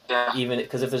year. Yeah. Even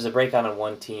because if there's a breakout on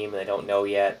one team and they don't know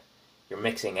yet, you're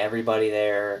mixing everybody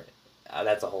there.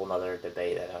 That's a whole nother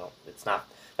debate.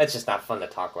 That's just not fun to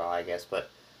talk about, I guess. But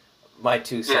my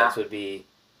 2 cents would be,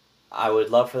 I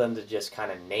would love for them to just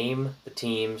kind of name the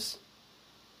teams,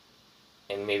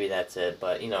 and maybe that's it.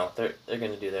 But they're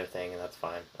gonna do their thing, and that's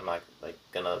fine. I'm not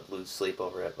gonna lose sleep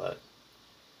over it, but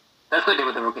that's what they did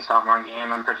with the rookie sophomore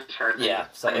game. I'm pretty sure.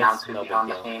 So announced it's no on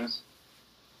big the deal. teams.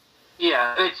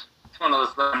 Yeah, it's one of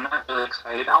those that I'm not really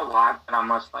excited. I'll watch, but I'm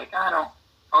just like I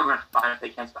would have been fine if they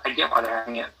can't. I get why they're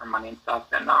having it for money and stuff,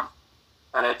 and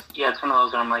but it's one of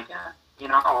those where I'm like,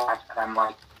 I'll watch, but I'm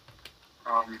like,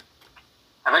 I've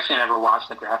actually never watched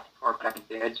the draft before, but I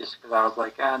did just because I was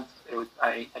like, I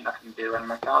had nothing to do, and I'm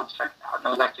like, I'll check it out. And it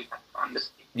was actually kind of fun to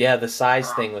see. Yeah, the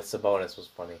size thing with Sabonis was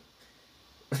funny.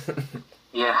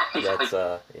 Yeah, that's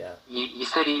like, You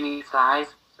said you need size,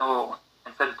 so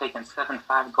instead of taking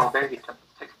 7'5" Gobert, you took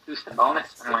 6'2"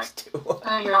 Sabonis. I'm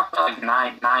like, you're off by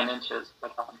like 9 inches,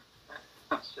 but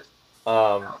it's just.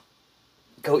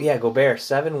 Gobert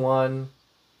 7'1",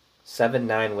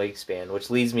 7'9" wingspan,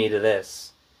 which leads me to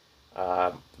this.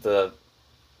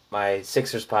 My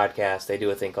Sixers podcast, they do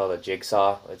a thing called a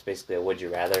jigsaw. It's basically a would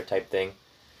you rather type thing.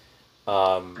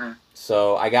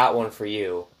 So I got one for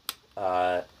you.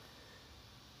 So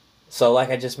like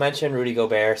I just mentioned, Rudy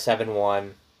Gobert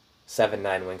 7'1",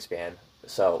 7'9" wingspan.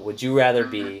 So would you rather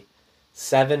be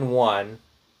 7'1"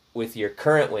 with your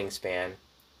current wingspan,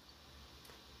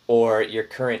 or your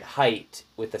current height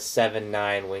with a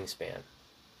 7'9" wingspan?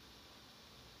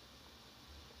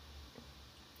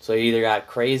 So you either got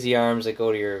crazy arms that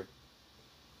go to your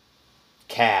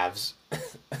calves,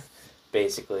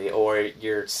 basically, or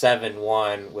you're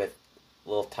 7'1" with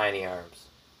little tiny arms.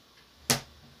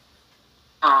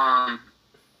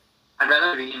 I'd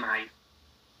rather be my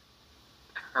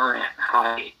current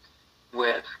height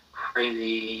with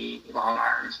crazy long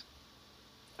arms.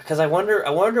 Because I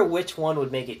wonder which one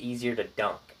would make it easier to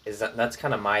dunk. That's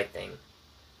kind of my thing.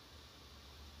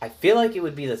 I feel like it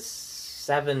would be the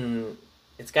 7.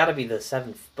 It's got to be the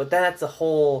 7, but then that's a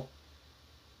whole.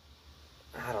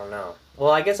 I don't know. Well,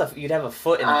 I guess you'd have a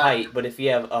foot in height, but if you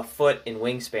have a foot in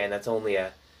wingspan, that's only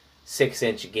a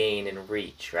 6-inch gain in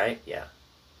reach, right? Yeah.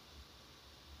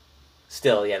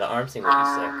 Still, the arms thing would be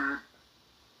sick.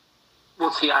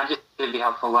 Well, see, I just it'd be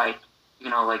helpful, like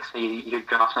say you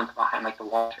drop something behind like the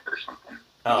wall or something.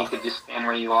 You could just stand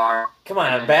where you are. Come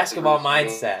on, a basketball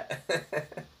mindset.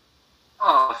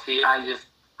 See,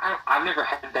 I've never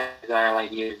had that desire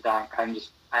like you to dunk.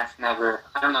 That's never.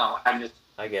 I don't know.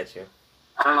 I get you.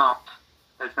 I don't know.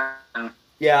 That's not.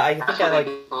 Yeah, I think I like.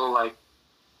 People, like.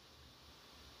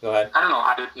 Go ahead. I don't know.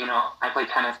 I play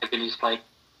tennis. I could just like.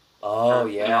 Oh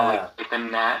yeah. Like the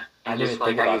net. I didn't even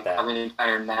think about that. The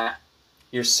entire net.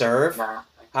 Your serve? Yeah.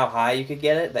 How high you could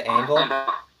get it? The angle?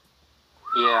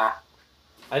 Yeah.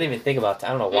 I didn't even think about. I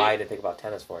don't know why I didn't think about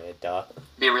tennis for you. Duh.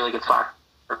 Be a really good soccer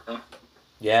for me.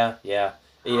 Yeah.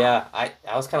 I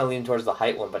was kind of leaning towards the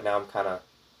height one, but now I'm kind of.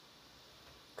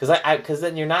 Because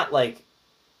then you're not like.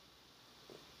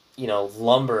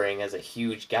 Lumbering as a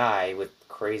huge guy with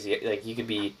crazy. Like you could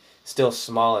be still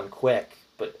small and quick,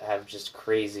 but have just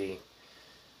crazy.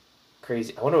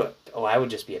 I wonder what. Oh, I would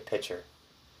just be a pitcher.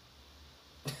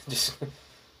 Just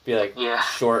be like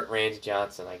short range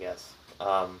Johnson, I guess.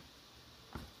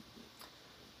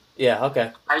 Yeah.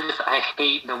 Okay. I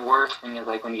hate the worst thing is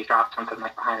like when you drop something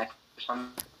like behind it or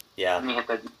something. Yeah. And you have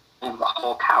to move the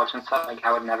whole couch and stuff. Like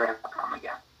I would never have that problem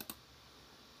again.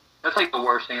 That's like the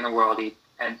worst thing in the world.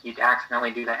 And you'd accidentally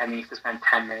do that, and you have to spend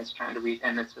 10 minutes trying to read,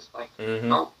 and it's just like,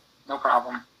 nope, no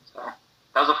problem. So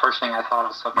that was the first thing I thought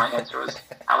of. So my answer was,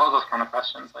 I love those kind of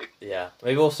questions. Like, yeah,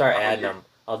 maybe we'll start adding them.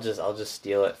 I'll just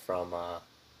steal it from.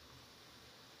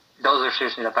 Those are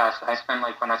seriously the best. I spend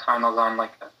like when I find those on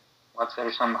like a website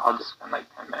or something, I'll just spend like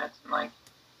 10 minutes and like,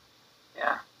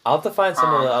 yeah. I'll have to find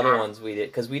some of the other ones we did,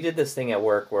 because we did this thing at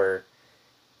work where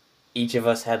each of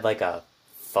us had like a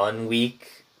fun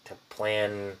week to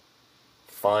plan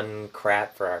fun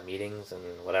crap for our meetings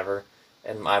and whatever,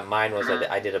 and mine was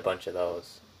I did a bunch of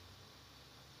those.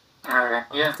 Alright,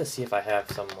 yeah. I'll have to see if I have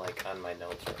some like on my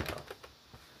notes right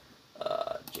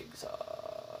now. Jigsaw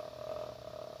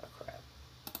crap.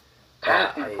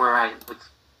 I think where I would,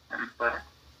 but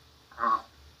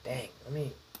dang, hang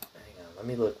on, let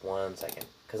me look 1 second,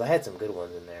 because I had some good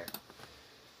ones in there.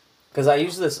 Because I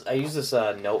use this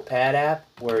notepad app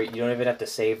where you don't even have to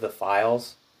save the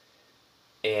files,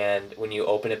 and when you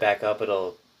open it back up,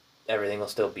 everything will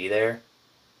still be there,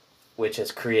 which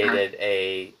has created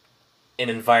an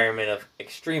environment of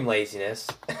extreme laziness,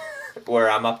 where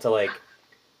I'm up to like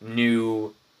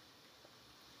new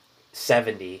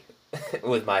 70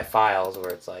 with my files,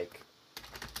 where it's like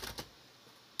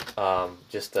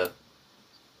just a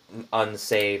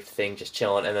unsaved thing just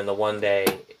chilling, and then the one day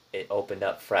it opened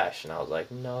up fresh, and I was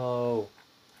like, no.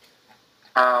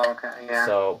 Oh, okay, yeah.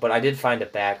 So, but I did find a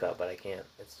backup, but I can't.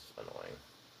 It's annoying.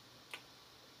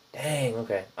 Dang.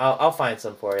 Okay, I'll find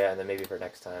some for you, and then maybe for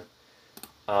next time.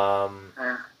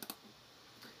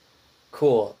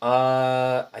 Cool.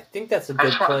 I think that's a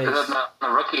good place. I just want the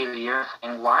rookie of the year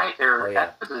thing. Why they're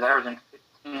Edwards is averaging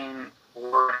 15,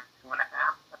 4, 2.5.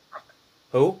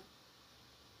 Who?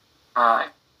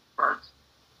 Birds.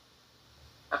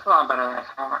 That's a lot better than I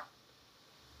thought.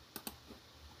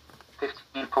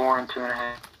 15, 4, and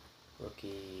 2.5.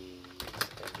 Rookies.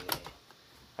 NBA.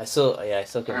 I still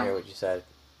can hear what you said.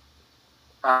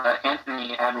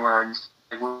 Anthony Edwards.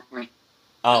 We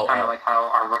kind of like how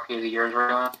our rookie of the years were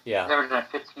doing. Yeah. He's averaging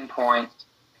 15 points,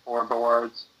 4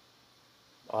 boards.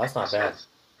 Oh, that's not bad.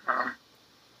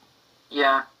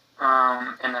 Yeah.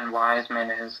 And then Wiseman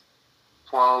is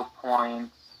 12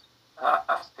 points,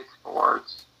 6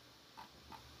 boards,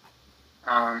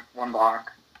 1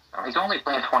 block. So he's only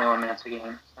playing 21 minutes a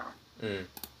game. So.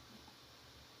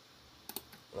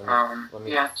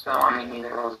 So I mean,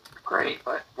 neither of those are great,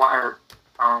 but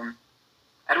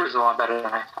Edwards is a lot better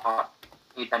than I thought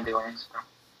he'd been doing. So.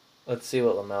 Let's see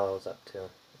what LaMelo's up to.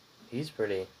 He's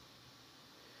pretty.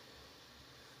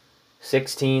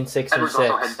 16, 6, Edwards and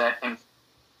 6. Also had that thing.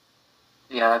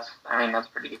 Yeah, that's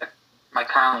pretty good. My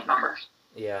Conley numbers.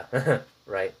 Yeah,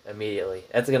 right. Immediately,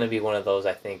 that's gonna be one of those.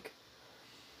 I think.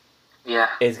 Yeah.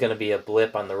 Is gonna be a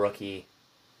blip on the rookie.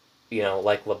 You know,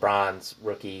 like LeBron's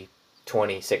rookie,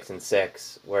 26 and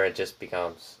 6, where it just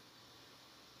becomes.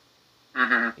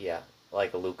 Mm-hmm. Yeah,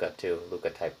 like a Luka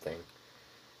type thing.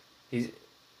 He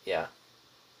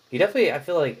definitely. I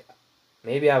feel like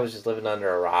maybe I was just living under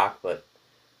a rock, but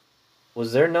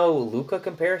was there no Luka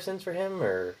comparisons for him,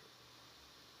 or?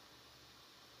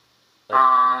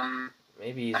 Like,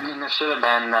 maybe. I mean, there should have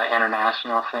been the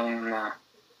international thing.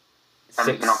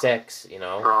 6'6",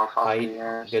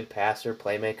 height, good passer,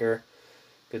 playmaker,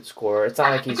 good scorer. It's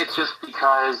not like he's. It's just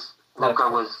because Luka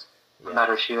was a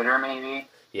better shooter, maybe.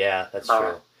 Yeah, that's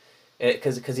true.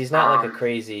 Because he's not like a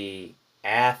crazy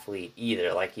athlete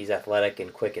either. Like, he's athletic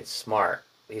and quick and smart.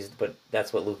 But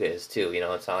that's what Luka is too. You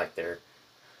know, it's not like they're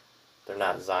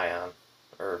not Zion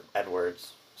or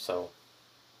Edwards. So.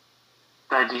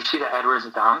 Did you see the Edwards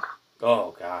dunk?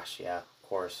 Oh gosh, yeah, of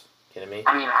course. Kidding me?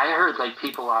 I mean, I heard like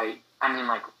people like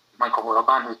Michael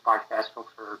Wilbon, who's played basketball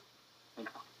for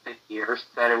 50 years,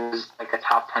 said it was like a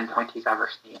top 10 dunk he's ever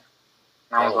seen.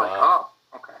 And I was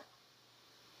okay.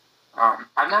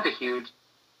 I'm not a huge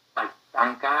like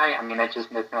dunk guy. I mean, it's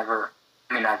never.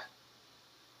 It's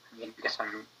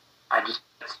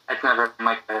never been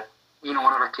like the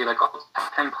whenever see like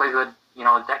top 10 plays a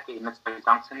decade and it's like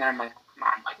dunks in there. I'm like, come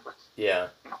on, like let's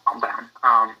calm down.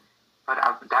 But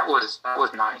that was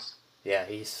nice. Yeah,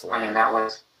 he slammed. I mean, that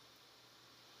was.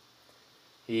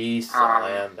 He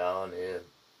slammed on him.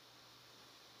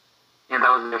 Yeah,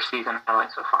 that was their season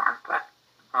highlight so far, but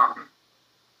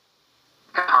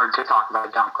it's hard to talk about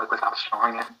a dunk like without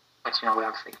showing it, which we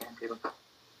obviously can't do. But,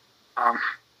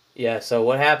 yeah. So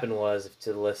what happened was,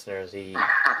 to the listeners, he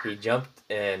jumped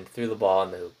and threw the ball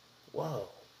in the hoop. Whoa.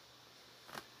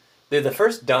 Dude, the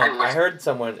first dunk, I heard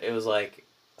someone. It was like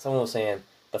someone was saying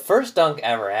the first dunk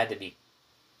ever had to be.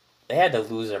 They had to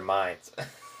lose their minds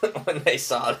when they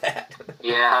saw that.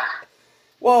 Yeah.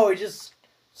 Whoa! He just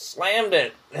slammed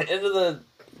it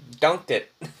dunked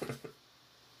it.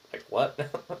 Like what?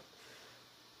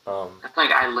 It's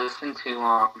like I listened to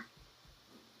I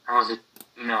was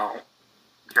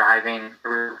driving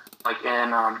through like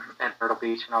in at Myrtle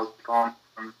Beach, and I was going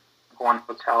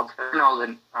hotel to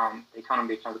Daytona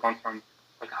Beach. I was going from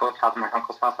like a hotel to my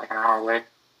uncle's house like an hour away.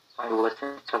 So I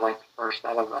listened to like the first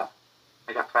out of a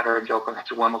Federer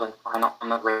Djokovic Wimbledon final on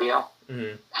the radio.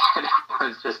 Mm-hmm. And it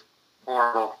was just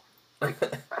horrible. Like,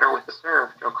 better with the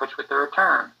serve, Djokovic with the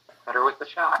return, better with the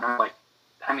shot. And I'm like,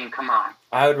 I mean, come on.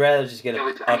 I would rather just get an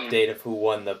update of who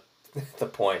won the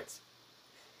points.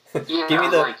 Yeah, give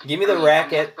me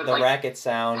the racket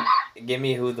sound. Give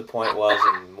me who the point was,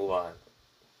 and move on.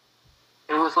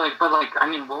 It was like,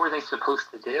 what were they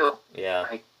supposed to do? Yeah.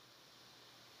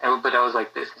 But I was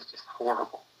like, this is just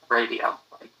horrible radio.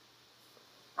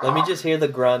 Let me just hear the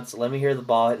grunts. Let me hear the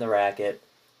ball hitting the racket,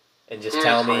 and just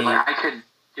tell me. Like, I could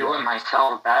do it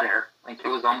myself better. Like, it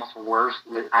was almost worse.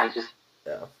 I just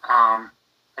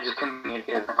couldn't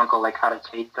communicate with my uncle like how to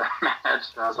take the match.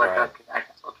 So I was like, okay, I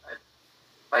guess I'll try it.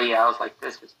 But yeah, I was like,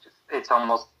 this is just, I'd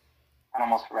almost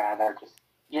rather just,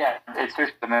 it's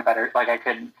seriously been better. Like, I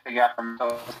could figure out from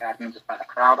what was happening just by the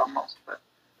crowd almost. But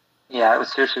yeah, it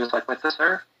was seriously was like, with the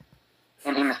serve,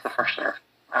 and he missed the first serve.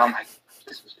 I'm like,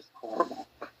 this was just horrible.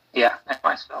 But yeah,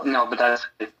 anyway, so no, but that's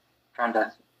trying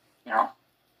to,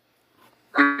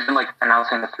 I'm like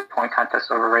announcing the 3-point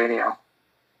contest over radio.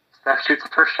 Steph shoots the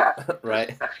first shot.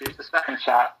 Right. Steph shoots the second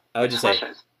shot. I would just say,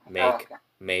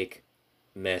 make,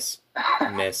 miss,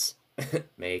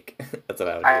 make. That's what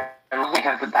I would do.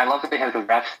 I love that they have the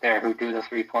refs there who do the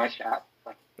 3-point shot.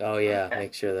 Like, oh, yeah, okay.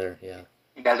 Make sure they're,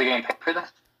 You guys are getting paid for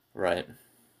this? Right.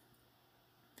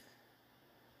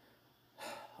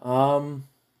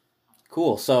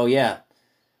 Cool. So, yeah.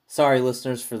 Sorry,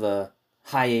 listeners, for the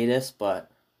hiatus,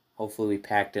 but hopefully we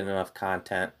packed in enough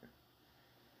content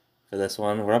for this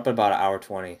one. We're up at about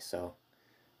 1:20, so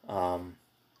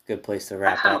good place to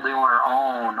wrap up. We want our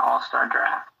own All-Star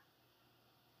draft.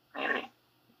 Maybe.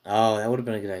 Oh, that would have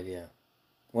been a good idea.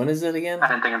 When is it again? I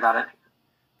didn't think about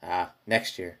it.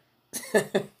 Next year.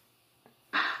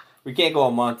 We can't go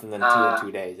a month and then 2 in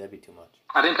 2 days. That'd be too much.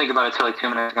 I didn't think about it till like 2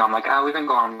 minutes ago. I'm like, we've been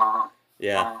going long.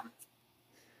 Yeah.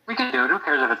 We can do it. Who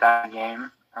cares if it's out of the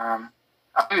game?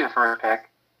 I'll give you the first pick.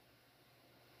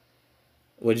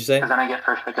 What'd you say? Because then I get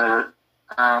first pick of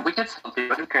the... we could still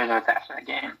do it. Who cares if it's after the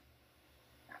game?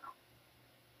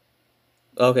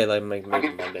 Okay, like maybe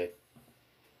Monday.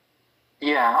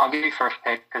 Yeah, I'll give you first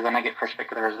pick because then I get first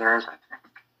pick of the reserves, I think.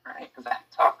 Right? Because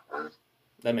that's how it goes.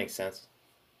 That makes sense.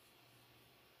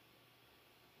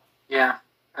 Yeah.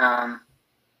 Or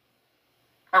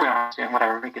we don't have to.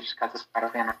 Whatever. We could just cut this part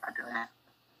of the end. I'm not doing it.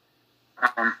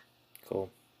 Cool.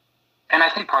 And I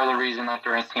think part of the reason that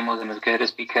Durant's team wasn't as good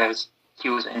is because he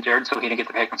was injured, so he didn't get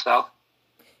to pick himself.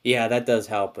 Yeah, that does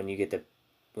help when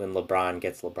LeBron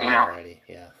gets LeBron already.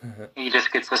 Yeah. He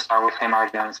just gets to start with him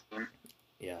already on his team.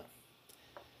 Yeah.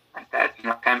 Like that,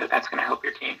 kind of that's going to help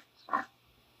your team. So.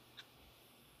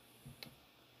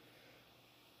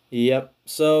 Yep.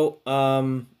 So,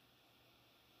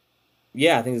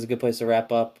 yeah, I think it's a good place to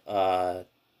wrap up.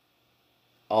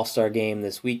 All-Star game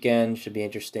this weekend should be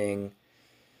interesting.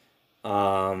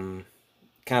 Kind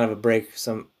of a break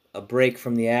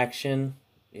from the action.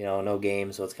 No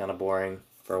game, so it's kind of boring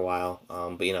for a while.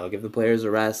 But give the players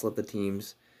a rest, let the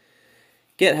teams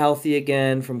get healthy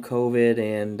again from COVID,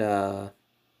 and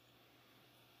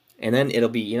then it'll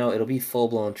be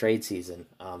full-blown trade season.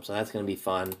 So that's gonna be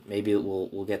fun. Maybe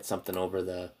we'll get something over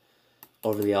the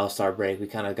All-Star break. We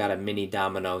kind of got a mini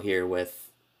domino here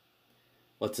with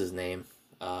what's his name?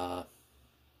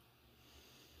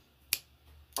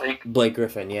 Blake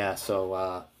Griffin, yeah.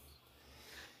 So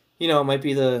it might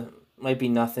be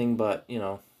nothing, but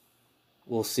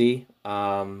we'll see.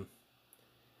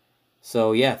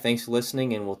 So yeah, thanks for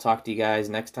listening, and we'll talk to you guys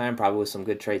next time, probably with some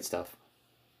good trade stuff.